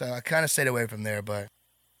 So I kind of stayed away from there, but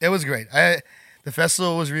it was great. The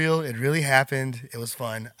festival was real. It really happened. It was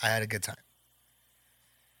fun. I had a good time.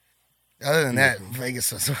 Other than that,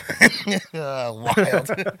 Vegas was wild.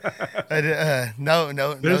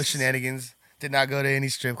 No shenanigans. Did not go to any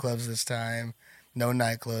strip clubs this time. No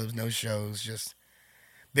nightclubs, no shows. Just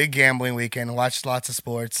big gambling weekend. Watched lots of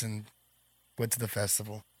sports and went to the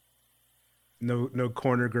festival. No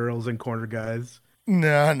corner girls and corner guys.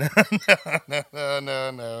 No.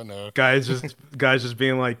 Guys just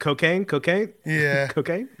being like cocaine. Yeah.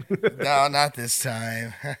 Cocaine. No, not this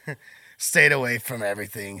time. Stayed away from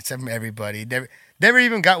everything, except from everybody. Never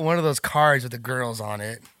even got one of those cards with the girls on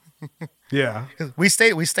it. Yeah. 'Cause we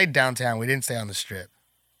stayed downtown. We didn't stay on the strip.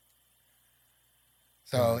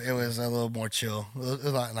 So it was a little more chill. A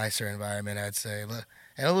lot nicer environment, I'd say.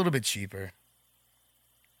 And a little bit cheaper.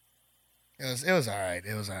 It was all right.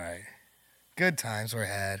 It was all right. Good times were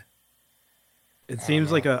had. It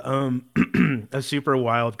seems like a a super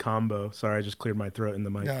wild combo. Sorry, I just cleared my throat in the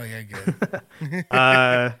mic. No, yeah,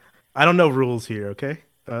 good. I don't know rules here, okay?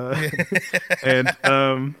 Uh, Yeah.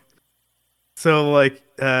 and so like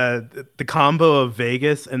the combo of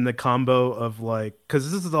Vegas and the combo of like,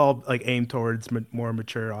 because this is all like aimed towards more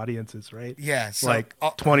mature audiences, right? Yeah. So, Like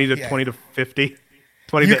 20 to yeah, 20 to 50,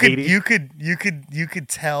 20 to 80. you could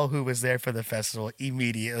tell who was there for the festival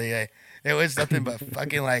immediately. Like, there was nothing but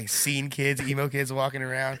fucking like scene kids, emo kids walking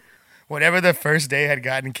around. Whenever the first day had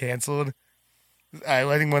gotten canceled, I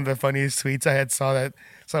think one of the funniest tweets I had saw that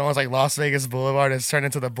someone was like Las Vegas Boulevard has turned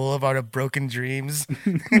into the Boulevard of Broken Dreams.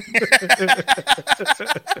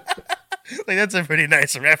 Like that's a pretty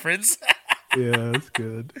nice reference. Yeah, that's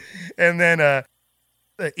good. And then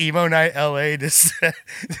the emo night LA just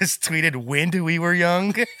just tweeted when we were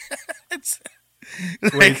young. It's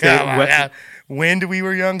Wait, like, say oh my what? god, when we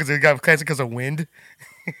were young because it got canceled because of wind.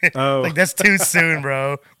 Oh, Like that's too soon,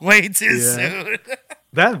 bro. Way too yeah. soon.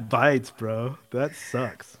 That bites, bro. That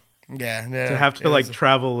sucks. Yeah, To yeah, have it to like was.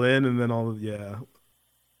 travel in and then yeah,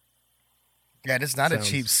 Yeah, it's not a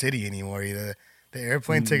cheap sounds. city anymore either. The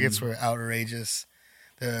airplane tickets Mm, were outrageous.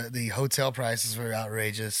 The hotel prices were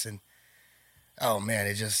outrageous, and oh man,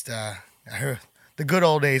 it just I heard the good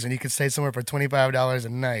old days when you could stay somewhere for $25 a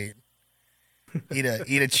night, eat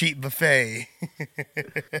a cheap buffet.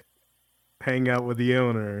 hang out with the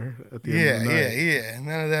owner at the end of the Yeah, yeah, night. yeah.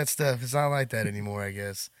 None of that stuff. It's not like that anymore, I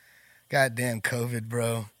guess. Goddamn COVID,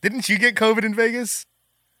 bro. Didn't you get COVID in Vegas?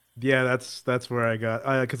 Yeah, that's where I got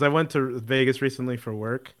because I went to Vegas recently for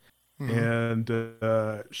work Hmm. and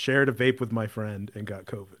shared a vape with my friend and got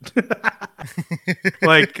COVID.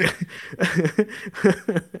 Like,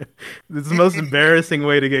 this is the most embarrassing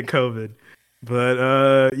way to get COVID.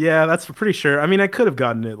 But yeah, that's for pretty sure. I mean, I could have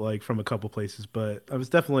gotten it like from a couple places, but I was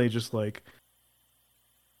definitely just like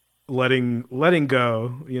letting go,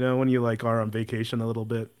 when you like are on vacation a little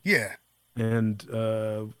bit, Yeah. and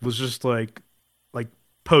was just like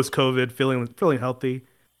post COVID, feeling healthy,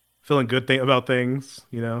 feeling good about things.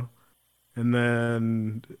 And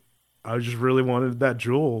then I just really wanted that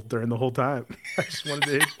jewel during the whole time. I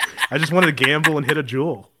just wanted to gamble and hit a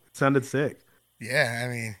jewel. It sounded sick. Yeah, I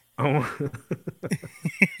mean, Oh, it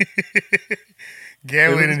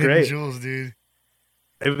gambling was and hitting great. jewels, dude.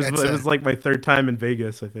 It was That's it was like my third time in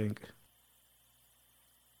Vegas, I think.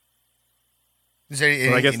 is there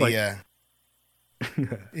But I any guess like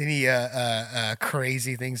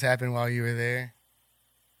crazy things happen while you were there?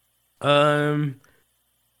 um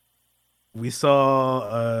we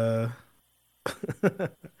saw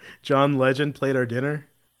John Legend played our dinner.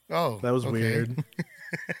 Oh, That was okay. weird.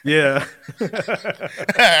 Yeah. All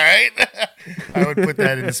right. I would put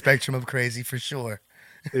that in the spectrum of crazy for sure.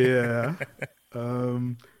 Yeah.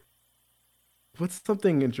 Um what's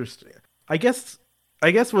something interesting? I guess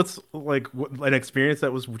I guess what's like an experience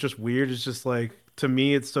that was just weird is just like to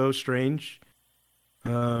me it's so strange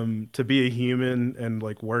to be a human and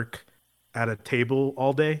like work at a table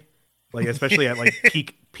all day, like especially at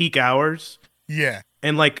like peak hours. Yeah.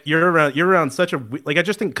 And like you're around such a like I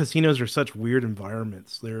just think casinos are such weird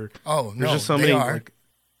environments. Oh There's no, just so they many are. like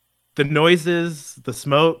the noises, the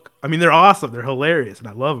smoke. I mean, they're awesome. They're hilarious, and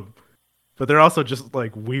I love them. But they're also just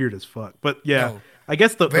like weird as fuck. But yeah, No, I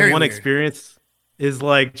guess the very one weird. experience is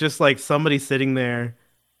like just like somebody sitting there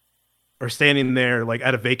or standing there like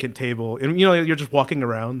at a vacant table, and you're just walking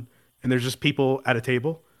around, and there's just people at a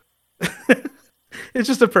table. It's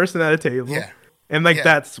just a person at a table, Yeah. and like Yeah.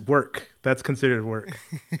 that's work. That's considered work,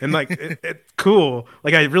 and like it's cool.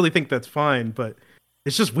 Like I really think that's fine, but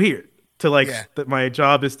it's just weird to like Yeah. that my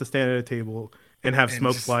job is to stand at a table and have And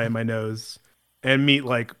smoke just fly in my nose and meet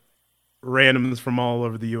like randoms from all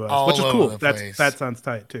over the U.S., which all is over cool. the That place. sounds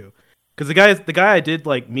tight too. Because the guy I did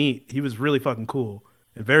like meet, he was really fucking cool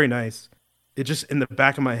and very nice. It just in the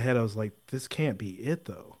back of my head, I was like, this can't be it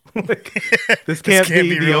though. Like this This can't can't be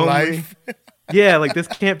be the real only. life. Yeah, like this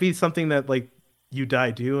can't be something that like you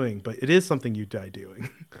die doing, but it is something you die doing.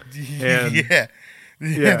 And Yeah.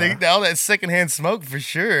 Yeah, yeah, all that secondhand smoke for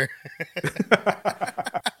sure.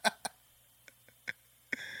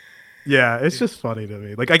 yeah, it's just funny to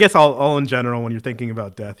me. Like I guess all in general, when you're thinking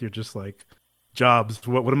about death, you're just like jobs.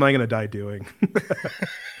 What am I gonna die doing?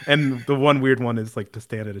 And the one weird one is like to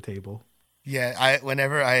stand at a table. Yeah, I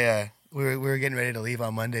whenever I we were getting ready to leave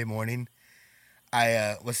on Monday morning,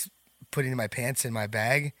 I was putting my pants in my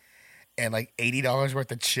bag and like $80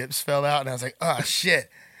 worth of chips fell out and I was like, "Oh shit."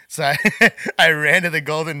 So I ran to the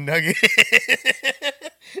Golden Nugget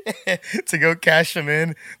to go cash them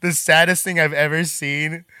in. The saddest thing I've ever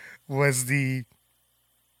seen was the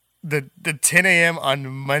 10 a.m. on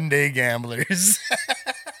Monday gamblers.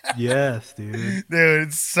 Yes, dude. Dude,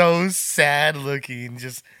 it's so sad looking.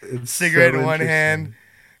 Just It's cigarette so in one hand, interesting.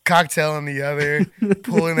 cocktail in the other,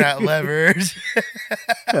 pulling that lever.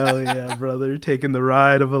 Hell yeah, brother. Taking the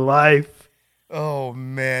ride of a life. Oh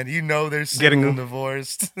man, they're single and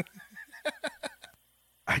divorced.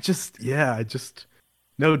 I just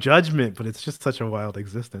no judgment, but it's just such a wild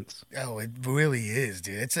existence. Oh, it really is,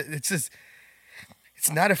 dude.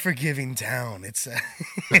 It's not a forgiving town. It's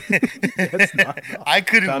not. I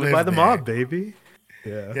couldn't Founded live by the there. mob, baby.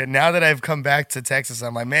 Yeah. Yeah. Now that I've come back to Texas,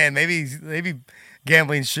 I'm like, man, maybe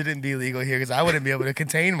gambling shouldn't be legal here because I wouldn't be able to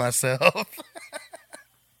contain myself.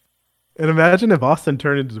 And imagine if Austin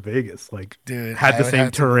turned into Vegas, like, Dude, had the same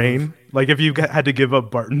terrain. Like if you had to give up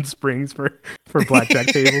Barton Springs for blackjack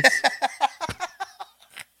tables.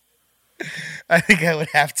 I think I would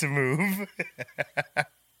have to move.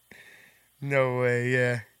 No way,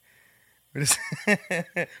 yeah.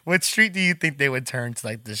 What street do you think they would turn to,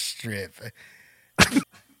 like the Strip?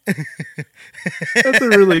 That's a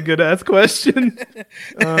really good ass question.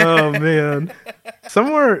 Oh man,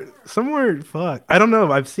 somewhere. Fuck, I don't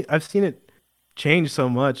know. I've seen it change so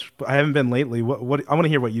much, but I haven't been lately. What I want to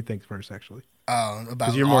hear what you think first, actually. About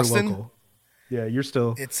because you're Austin? more local. Yeah, you're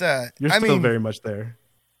still. You're still very much there.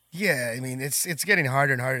 Yeah, I mean it's getting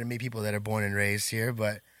harder and harder to meet people that are born and raised here,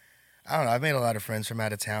 but I don't know. I've made a lot of friends from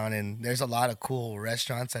out of town, and there's a lot of cool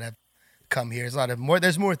restaurants that have come here.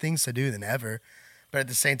 There's more things to do than ever, but at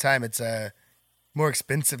the same time, it's more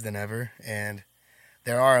expensive than ever, and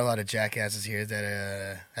there are a lot of jackasses here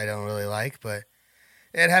that I don't really like. But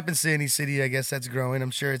it happens to any city, I guess, that's growing.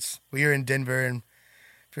 I'm sure you're in Denver, and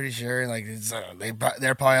pretty sure like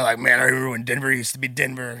they're probably like, man, I remember when Denver used to be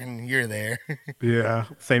Denver, and you're there. Yeah,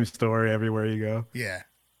 same story everywhere you go. Yeah.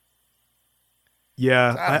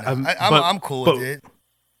 Yeah, I'm cool with it.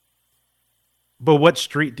 But what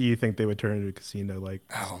street do you think they would turn into a casino? Like,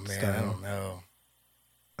 oh man, style? I don't know.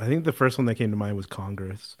 I think the first one that came to mind was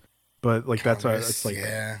Congress, but like it's like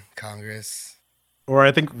Congress. Or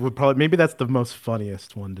I think maybe that's the most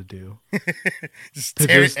funniest one to do. Just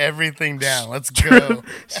tear everything down. Let's go.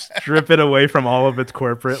 Strip it away from all of its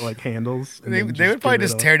corporate like handles. They would probably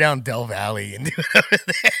just tear down Del Valley and do it over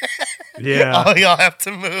there. Yeah. All y'all have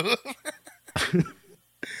to move.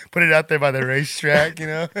 Put it out there by the racetrack,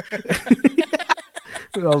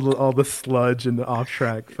 all the sludge and the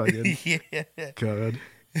off-track fucking. Yeah. God.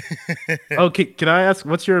 Okay, can I ask,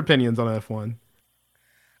 what's your opinions on F1?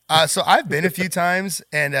 So I've been a few times,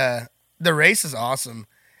 and the race is awesome.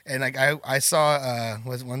 And like I saw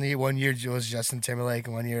was one year it was Justin Timberlake,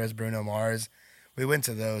 and one year it was Bruno Mars. We went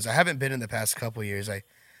to those. I haven't been in the past couple years.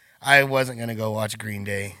 I wasn't gonna go watch Green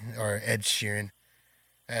Day or Ed Sheeran.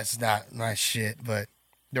 That's not my shit. But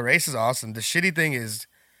the race is awesome. The shitty thing is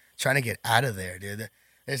trying to get out of there, dude.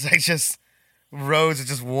 It's like just roads with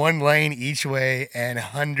just one lane each way and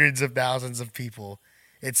hundreds of thousands of people.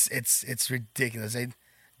 It's ridiculous. They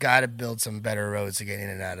got to build some better roads to get in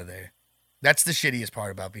and out of there. That's the shittiest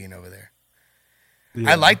part about being over there.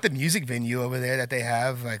 Yeah. I like the music venue over there that they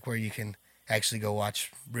have, like where you can actually go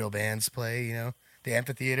watch real bands play, the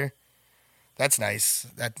amphitheater. That's nice.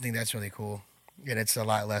 I think that's really cool. And it's a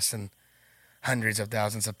lot less than hundreds of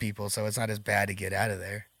thousands of people, so it's not as bad to get out of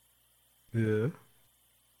there. Yeah.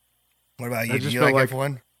 What about you? Do you like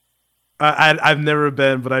F1? I've never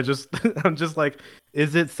been, but I'm just like,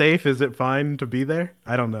 is it safe? Is it fine to be there?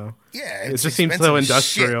 I don't know. Yeah, it just seems so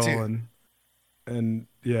industrial and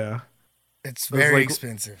yeah. It's very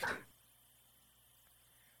expensive.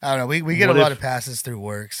 I don't know. We get a lot of passes through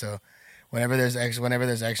work, so whenever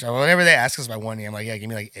they ask us by 1 year, I'm like, yeah, give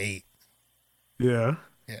me like 8. Yeah.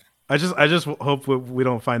 Yeah. I just hope we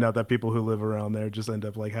don't find out that people who live around there just end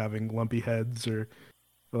up like having lumpy heads or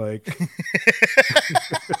like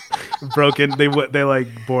broken. They like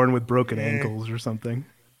born with broken ankles or something.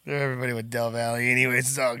 Everybody with Del Valley, anyways,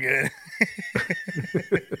 it's all good.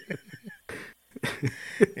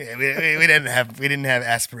 Yeah, we didn't have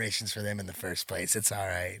aspirations for them in the first place. It's all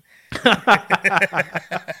right.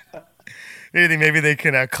 Maybe they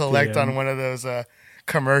can collect on one of those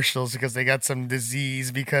commercials because they got some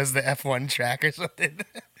disease because the F1 track or something.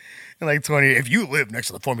 In like 20, if you live next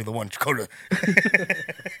to the Formula One Dakota,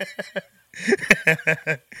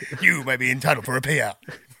 you might be entitled for a payout.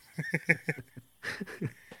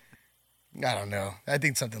 I don't know. I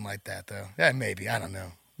think something like that though. Yeah, maybe. I don't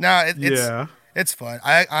know. No, it's fun.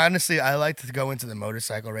 I honestly like to go into the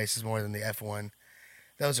motorcycle races more than the F1.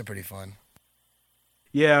 Those are pretty fun.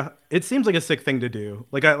 Yeah, it seems like a sick thing to do.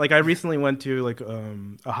 Like I recently went to like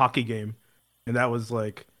a hockey game, and that was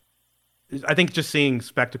like, I think just seeing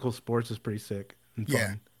spectacle sports is pretty sick and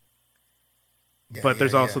fun. Yeah, but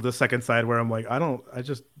there's also the second side where I'm like,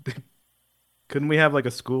 couldn't we have like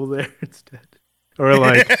a school there instead, or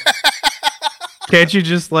like Can't you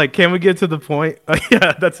just like? Can we get to the point?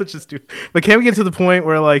 Yeah, that's such a stupid. But can we get to the point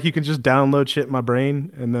where like you can just download shit in my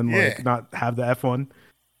brain and then Yeah. like not have the F1?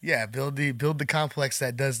 Yeah, build the complex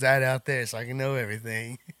that does that out there so I can know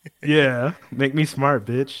everything. Yeah, make me smart,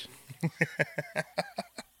 bitch.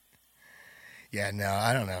 Yeah, no,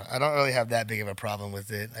 I don't know. I don't really have that big of a problem with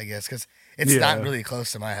it, I guess, because it's Yeah. not really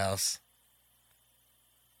close to my house.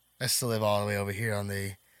 I still live all the way over here on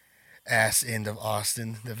the ass end of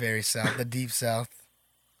Austin, the very south, the deep south.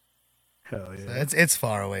 Hell So yeah. it's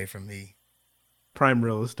far away from me. Prime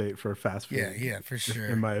real estate for fast food. Yeah, for sure.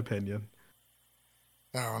 In my opinion.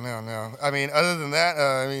 No. I mean, other than that,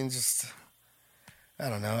 just I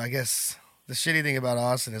don't know. I guess the shitty thing about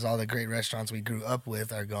Austin is all the great restaurants we grew up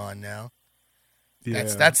with are gone now. Yeah.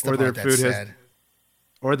 That's the part that's sad.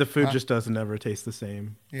 Or the food just doesn't ever taste the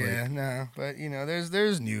same. Yeah, no, but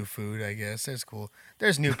there's new food. I guess there's cool.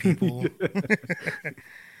 There's new people.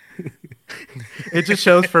 It just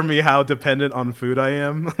shows for me how dependent on food I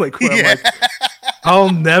am. Like, where Yeah. I'm like,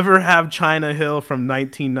 I'll never have China Hill from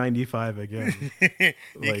 1995 again.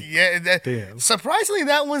 Like, yeah, damn. Surprisingly,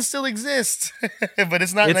 that one still exists, but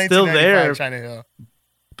it's not. It's still 1995 there. China Hill.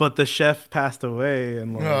 But the chef passed away,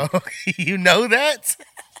 and like, Oh, you know that?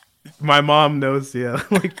 my mom knows, yeah,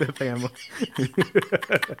 like the family.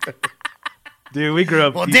 Dude, we grew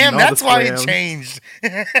up. Well, eating damn, all that's the why it slams. changed.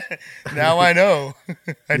 Now I know.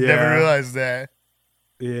 I never Yeah. realized that.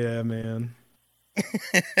 Yeah, man.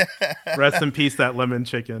 Rest in peace, that lemon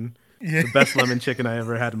chicken. Yeah. The best lemon chicken I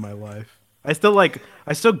ever had in my life. I still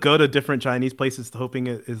go to different Chinese places hoping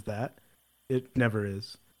it is that. It never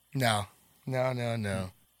is. No. No.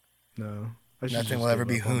 I should Nothing just will ever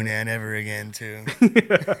give be up on it. Hunan ever again, too.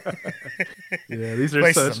 Yeah, these are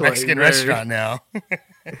Place such is a Mexican like, restaurant now.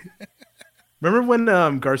 Remember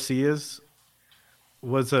when Garcia's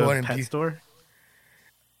was The one a in pet Bu- store?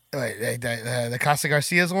 Wait, the Casa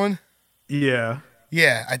Garcia's one? Yeah.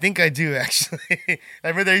 Yeah, I think I do, actually. I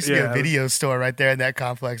remember there used to be a video store right there in that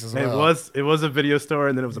complex as well. It was a video store,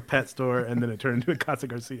 and then it was a pet store, and then it turned into a Casa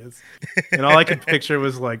Garcia's. And all I could picture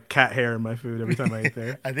was like cat hair in my food every time I ate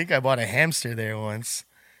there. I think I bought a hamster there once.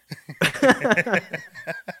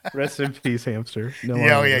 Rest in peace, hamster. No Yeah,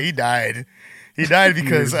 oh longer. yeah, he died. He died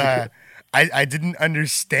because I didn't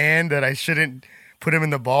understand that I shouldn't put him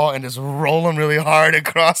in the ball and just roll him really hard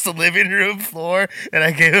across the living room floor, and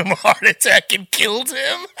I gave him a heart attack and killed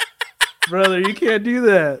him. Brother, you can't do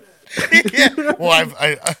that. Yeah. Well,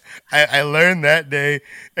 I learned that day,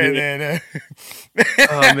 and then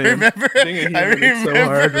Oh man, remember- Being a I human is so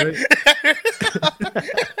hard, right?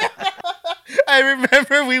 I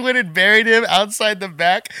remember we went and buried him outside the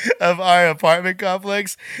back of our apartment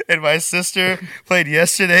complex, and my sister played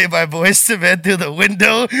Yesterday by Boyz II Men through the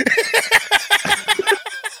window.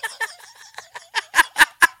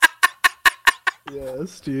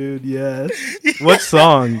 Yes, dude. Yes. What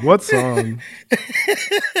song? What song?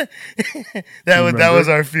 That was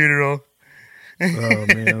our funeral. Oh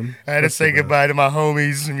man, I had to say goodbye to my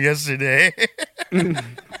homies from yesterday.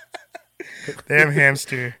 Damn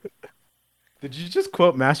hamster. Did you just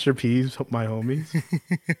quote Master P's "My Homies"?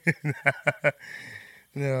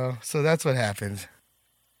 No, so that's what happened.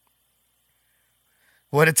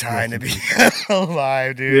 What a time to be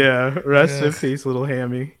alive, dude. Yeah. Rest in Yes. peace, little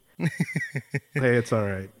hammy. Hey, it's all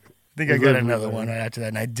right. I think I got another one right after that,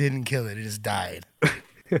 and I didn't kill it. It just died.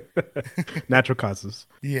 Natural causes.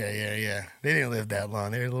 Yeah. They didn't live that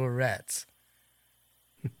long. They were little rats.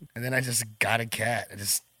 And then I just got a cat. I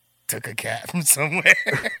just took a cat from somewhere,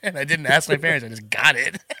 and I didn't ask my parents. I just got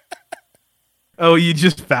it. Oh, you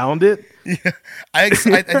just found it? Yeah, I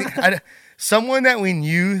think someone that we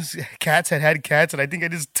knew cats had cats, and I think I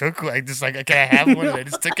just took I can I have one, and I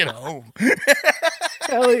just took it home.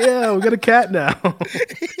 Hell yeah, we got a cat now.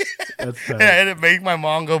 That's And I had to make my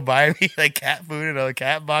mom go buy me like cat food and a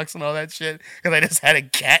cat box and all that shit because I just had a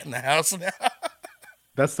cat in the house now.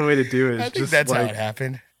 That's the way to do it. I It's think just that's how like, it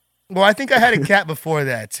happened. Well, I think I had a cat before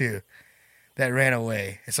that too, that ran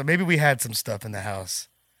away. So maybe we had some stuff in the house.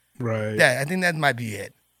 right. Yeah, I think that might be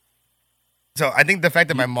it. So I think the fact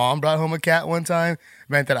that my mom brought home a cat one time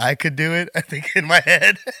meant that I could do it. I think in my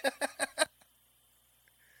head,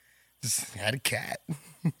 just had a cat.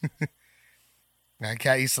 My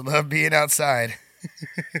cat used to love being outside.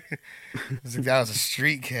 That was a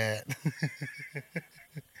street cat.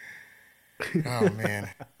 Oh man.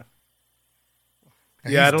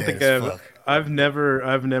 Yeah, I He's don't dead think as fuck. I've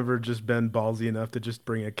never just been ballsy enough to just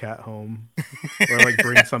bring a cat home or like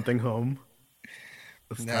bring something home.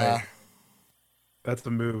 That's Nah. tight. That's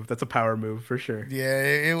the move. That's a power move for sure. Yeah,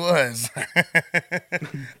 it was.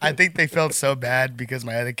 I think they felt so bad because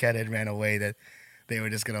my other cat had ran away that they were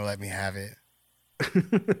just gonna let me have it.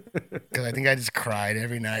 Because I think I just cried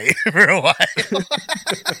every night for a while.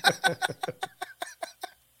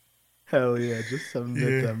 Hell yeah, just submit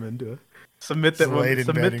Yeah. them into Just laid in bed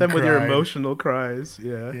submit and them with your cried. emotional cries.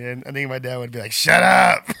 Yeah. Yeah, and I think my dad would be like, "Shut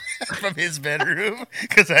up," from his bedroom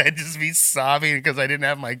because I'd just be sobbing because I didn't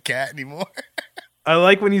have my cat anymore. I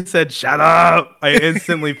like when you said "shut up." I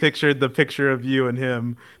instantly pictured the picture of you and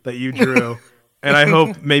him that you drew, and I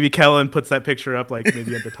hope maybe Kellen puts that picture up, like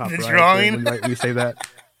maybe at the top The right drawing, when we say that.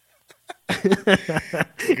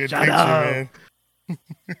 it's a good Shut picture, up. man.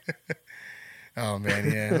 Oh man,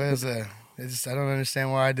 yeah, that was a. I don't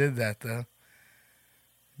understand why I did that though.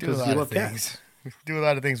 Do a Because you lot of love things. cats. Do a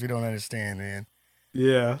lot of things we don't understand, man.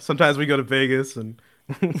 Yeah. Sometimes we go to Vegas and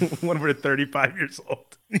when we're 35 years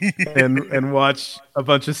old and watch a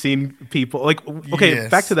bunch of scene people. Like, okay,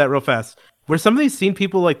 back to Yes, that real fast. Were some of these scene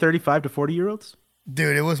people like 35 to 40-year-olds?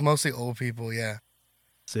 dude, it was mostly old people. Yeah,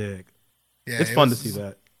 Sick. yeah, It's it fun to see was.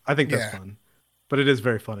 that. I think that's Yeah, fun, but it is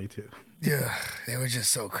very funny too. yeah, they were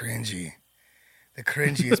just so cringy. The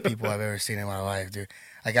cringiest people I've ever seen in my life, dude.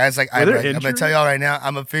 Like I was like, Were there I'm gonna tell y'all injuries? right now,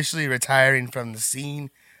 I'm officially retiring from the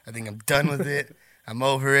scene. I think I'm done with it. I'm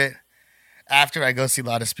over it. After I go see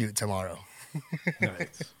La Dispute tomorrow,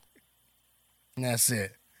 Nice. and that's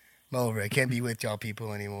it. I'm over it. I can't be with y'all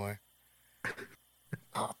people anymore.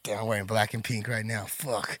 Oh damn, I'm wearing black and pink right now.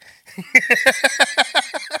 Fuck.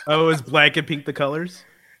 Oh, is black and pink the colors?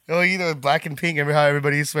 Oh, you know, black and pink. Remember how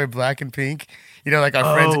everybody used to wear black and pink? You know, like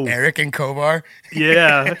our friends Oh, Eric and Kovar.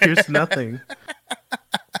 yeah. Here's nothing.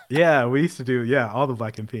 Yeah, we used to do, yeah, all the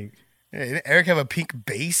black and pink. Yeah, didn't Eric have a pink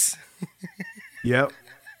base? Yep.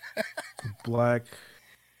 Black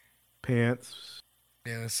pants.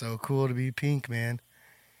 Yeah, it was so cool to be pink, man.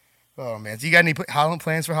 Oh man, so you got any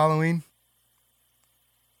plans for Halloween?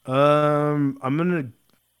 I'm gonna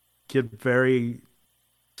get very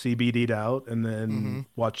CBD'd out and Mm-hmm. then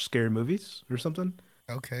watch scary movies or something.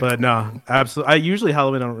 Okay, But cool, no, cool. absolutely. I usually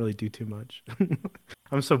Halloween I don't really do too much.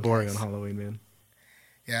 I'm so boring on Nice. Halloween, man.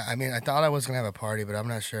 Yeah, I mean, I thought I was gonna have a party, but I'm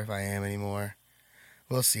not sure if I am anymore.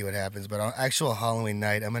 We'll see what happens. But on actual Halloween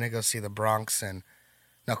night, I'm gonna go see the Bronx and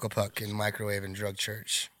Knuckle Puck in Microwave and Drug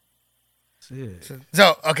Church. Sick.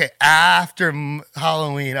 So okay, after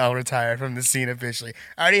Halloween, I'll retire from the scene officially.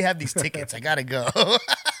 I already have these tickets. I gotta go.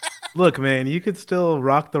 Look, man, you could still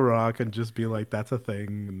rock the rock and just be like, that's a thing,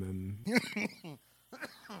 and then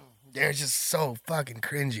They're just so fucking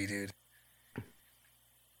cringy, dude.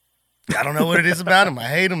 I don't know what it is about them. I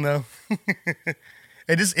hate them though.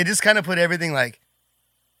 It just kind of put everything like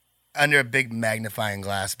under a big magnifying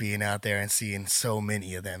glass, being out there and seeing so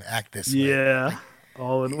many of them act this way. yeah,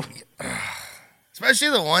 all in one. Especially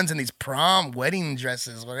the ones in these prom wedding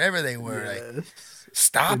dresses, whatever they were. Like, Yes.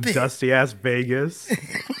 stop In it. dusty ass Vegas.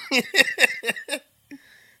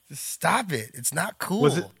 Just stop it. It's not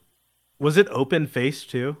Was it cool. was it open face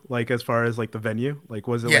too? Like as far as like the venue? Like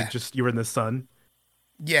was it like Yeah. just you were in the sun?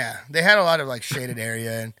 Yeah. They had a lot of like shaded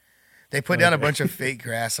area and they put down a bunch Okay. of fake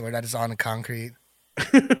grass so we're not just on the concrete.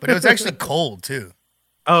 But it was actually cold too.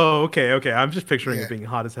 Oh, okay, okay. I'm just picturing Yeah. it being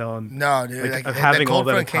hot as hell and No, dude. like Like of the having all cold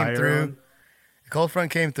that front came attire through. on. The cold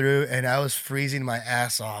front came through and I was freezing my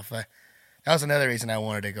ass off. That was another reason I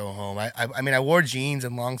wanted to go home. I mean, I wore jeans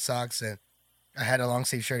and long socks and I had a long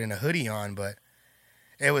sleeve shirt and a hoodie on, but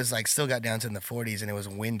it was like still got down to in the 40s and it was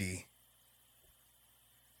windy.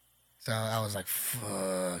 So I was like,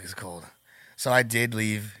 fuck, it's cold. So I did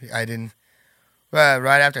leave. I didn't,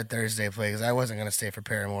 right after Thursday play, because I wasn't going to stay for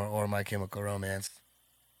Paramore or My Chemical Romance.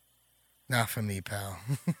 Not for me, pal.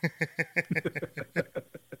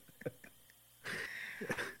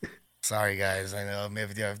 Sorry, guys. I know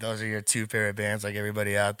if those are your two favorite bands like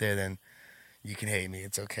everybody out there, then you can hate me.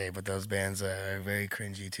 It's okay. But those bands are very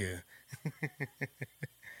cringy too.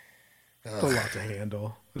 It's a Ugh. lot to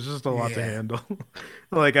handle. It's just a lot to Yeah. handle.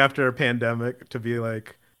 Like after a pandemic to be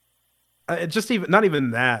like just even not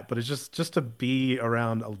even that, but it's just to be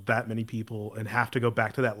around that many people and have to go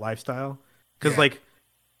back to that lifestyle. Because Yeah.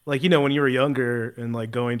 like you know when you were younger and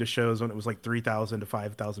like going to shows when it was like 3,000 to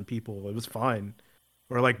 5,000 people, it was fine.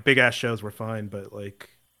 Or like big ass shows were fine, but like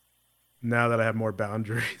now that I have more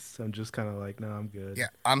boundaries, I'm just kind of like, no, I'm good. Yeah.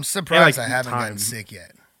 I'm And surprised like I haven't gotten time. sick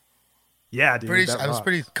yet. Yeah, dude, that I was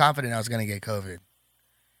pretty rocks. confident I was going to get COVID.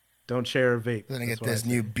 Don't share a vape. Going to That's get what I this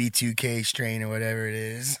new say. B2K strain or whatever it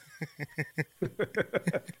is.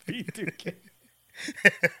 B2K.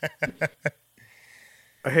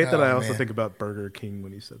 I hate that I Oh also man, think about Burger King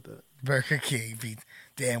when you said that. Burger King.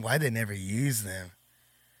 Damn, why they never use them?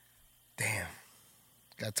 Damn,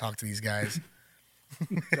 gotta talk to these guys.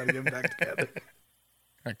 Gotta get them back together.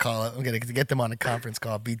 I call it. I'm gonna get them on a conference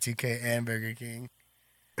call. B2K and Burger King.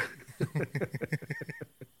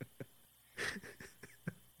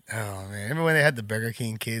 Oh man, remember when they had the Burger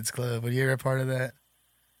King Kids Club? Were you ever a part of that?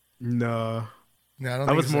 No, No, I don't I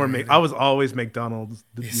think was so more. either. I was always McDonald's.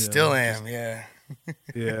 You You still know, am, yeah.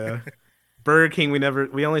 yeah. Burger King, we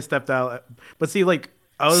only stepped out. But see, like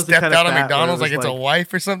I was the Stepped kind of out of fat where it McDonald's like was it's a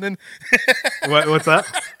wife or something. what's up?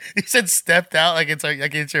 He said stepped out like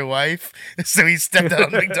it's your wife. So he stepped out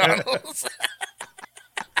of McDonald's.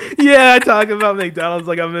 Yeah, I talk about McDonald's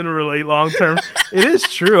like I'm in a really long term. It is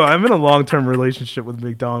true. I'm in a long term relationship with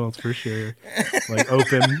McDonald's for sure. Like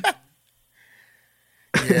open.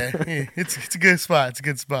 Yeah, it's a good spot. It's a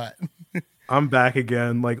good spot. I'm back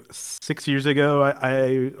again. Like 6 years ago,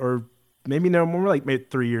 I or maybe no more like maybe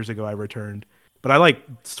 3 years ago I returned. But I like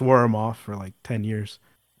swore them off for like 10 years.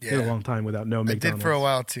 Yeah, A long time without no I McDonald's. did for a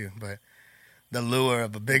while too, but the lure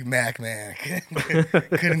of a Big Mac, man,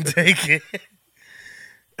 couldn't take it.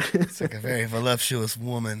 It's like a very voluptuous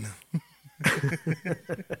woman. And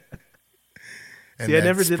See, I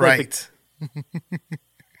never did like Sprite.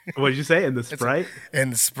 What did you say? In the Sprite?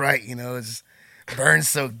 And the Sprite, it just burns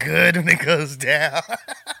so good when it goes down.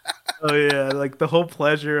 Oh yeah, like the whole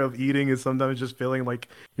pleasure of eating is sometimes just feeling like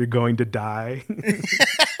you're going to die.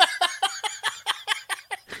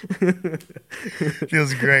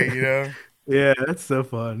 Feels great, Yeah, that's so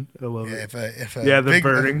fun. I love it. If a Yeah, the big,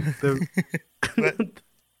 burning.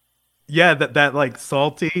 Yeah, that like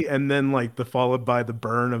salty and then like the followed by the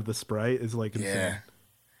burn of the Sprite is like insane. Yeah,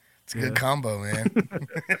 it's a good combo, man.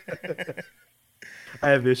 I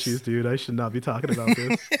have issues, dude. I should not be talking about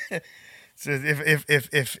this. So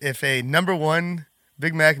if a number one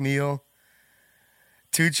Big Mac meal,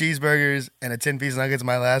 2 cheeseburgers, and a 10-piece nugget is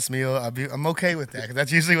my last meal, I'm okay with that because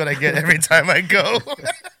that's usually what I get every time I go.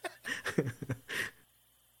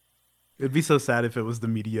 It'd be so sad if it was the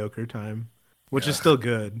mediocre time, which is still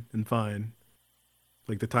good and fine.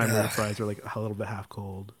 Like the time where the fries are like a little bit half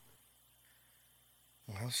cold.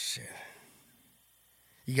 Well, shit.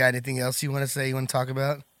 You got anything else you want to say? You want to talk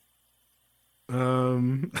about?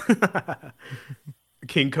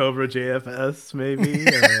 King Cobra JFS, maybe.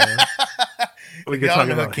 We could y'all talk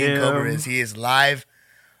know about what King him. Cobra is. He is live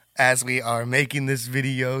as we are making this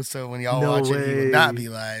video. So when y'all No watch it, he will not way. be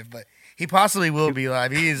live, but he possibly will be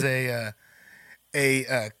live. He is a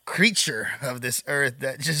creature of this earth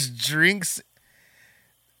that just drinks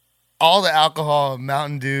all the alcohol of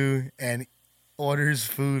Mountain Dew and orders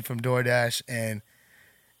food from DoorDash, and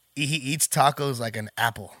he eats tacos like an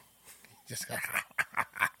apple. Just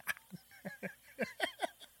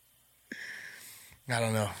I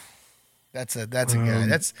don't know. That's a guy.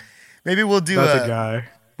 Maybe we'll do That's a guy.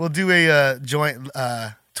 We'll do a joint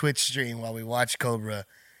Twitch stream while we watch Cobra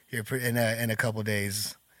here in a couple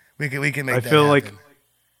days. We can make that feel happen.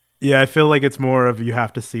 I feel like it's more of you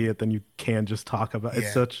have to see it than you can just talk about.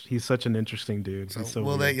 Yeah. He's such an interesting dude. So, He's so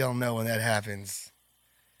we'll weird. let y'all know when that happens.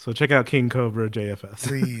 So check out King Cobra JFS.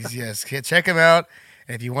 Please, yes, check him out.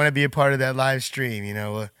 And if you want to be a part of that live stream,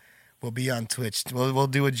 we'll be on Twitch. We'll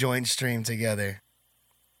do a joint stream together,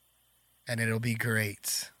 and it'll be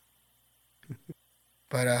great.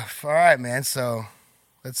 But all right, man. So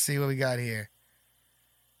let's see what we got here.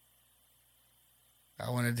 I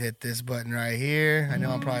wanted to hit this button right here. I know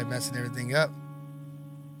I'm probably messing everything up.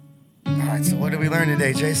 All right. So what did we learn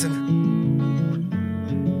today, Jason?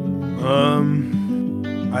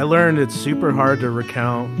 I learned it's super hard to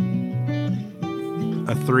recount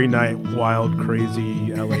a 3-night wild,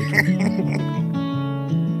 crazy LA trip.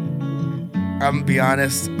 I'm gonna be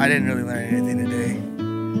honest. I didn't really learn anything today.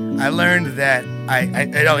 I learned that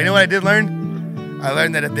you know what I did learn? I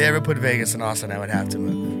learned that if they ever put Vegas in Austin, I would have to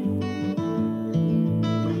move.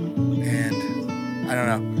 And I don't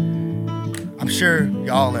know. I'm sure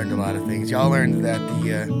y'all learned a lot of things. Y'all learned that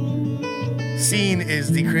the scene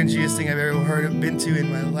is the cringiest thing I've ever been to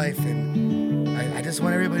in my life, and I just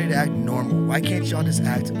want everybody to act normal. Why can't y'all just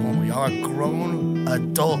act normal? Y'all are grown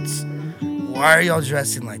adults. Why are y'all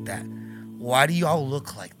dressing like that? Why do y'all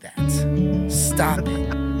look like that? Stop it.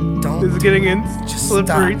 Don't. This is getting in Just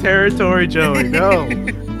slippery stop. territory, Joey. No,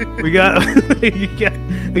 we got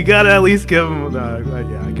we got to at least give him. Yeah,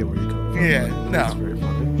 I get where you're coming from. Yeah, That's no. very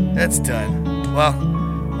funny. That's done. Well,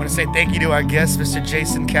 I want to say thank you to our guest, Mr.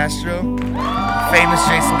 Jason Castro. Famous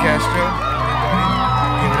Jason Castro.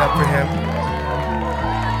 Everybody, give it up for him.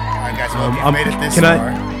 All right, guys, well, if you've made it this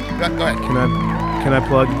far. Go ahead. Can I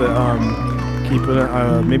plug the keep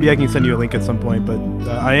it? Maybe I can send you a link at some point. But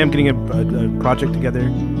I am getting a project together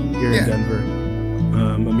here in Denver,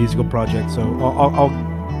 a musical project. So I'll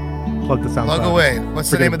plug the SoundCloud. Plug away. What's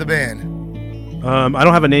the name of the band? I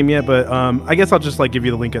don't have a name yet, but I guess I'll just like give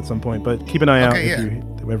you the link at some point. But keep an eye out Okay, if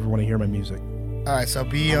you ever want to hear my music. All right, so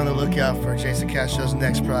be on the lookout for Jason Castro's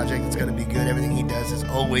next project. It's going to be good. Everything he does is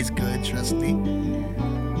always good, trust me.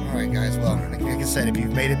 All right, guys. Well, like I said, if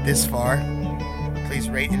you've made it this far, please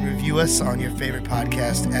rate and review us on your favorite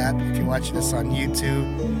podcast app. If you're watching us on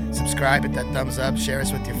YouTube, subscribe, hit that thumbs up, share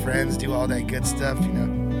us with your friends, do all that good stuff. You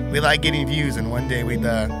know, we like getting views, and one day we'd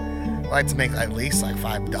like to make at least like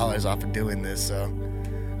 $5 off of doing this. So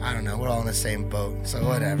I don't know. We're all in the same boat. So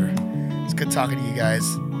whatever. It's good talking to you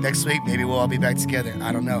guys. Next week, maybe we'll all be back together.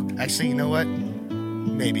 I don't know. Actually, you know what?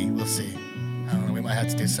 Maybe. We'll see. I don't know. We might have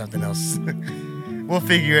to do something else. We'll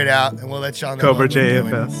figure it out, and we'll let y'all know. Cobra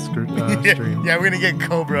JFS stream. Yeah, we're going to get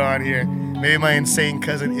Cobra on here. Maybe my insane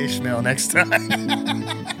cousin Ishmael next time.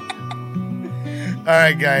 All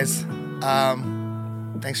right, guys.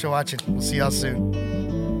 Thanks for watching. We'll see y'all soon.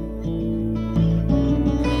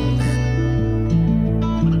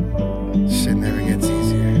 Shit never gets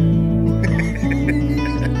easier.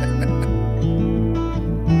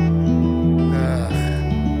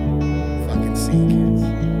 Fucking sea kids.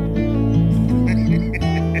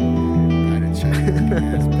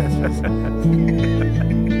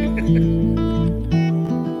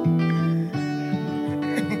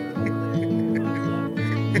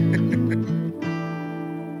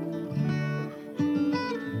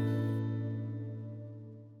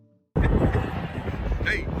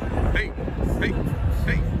 Hey, hey, hey,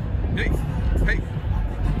 hey, hey, hey.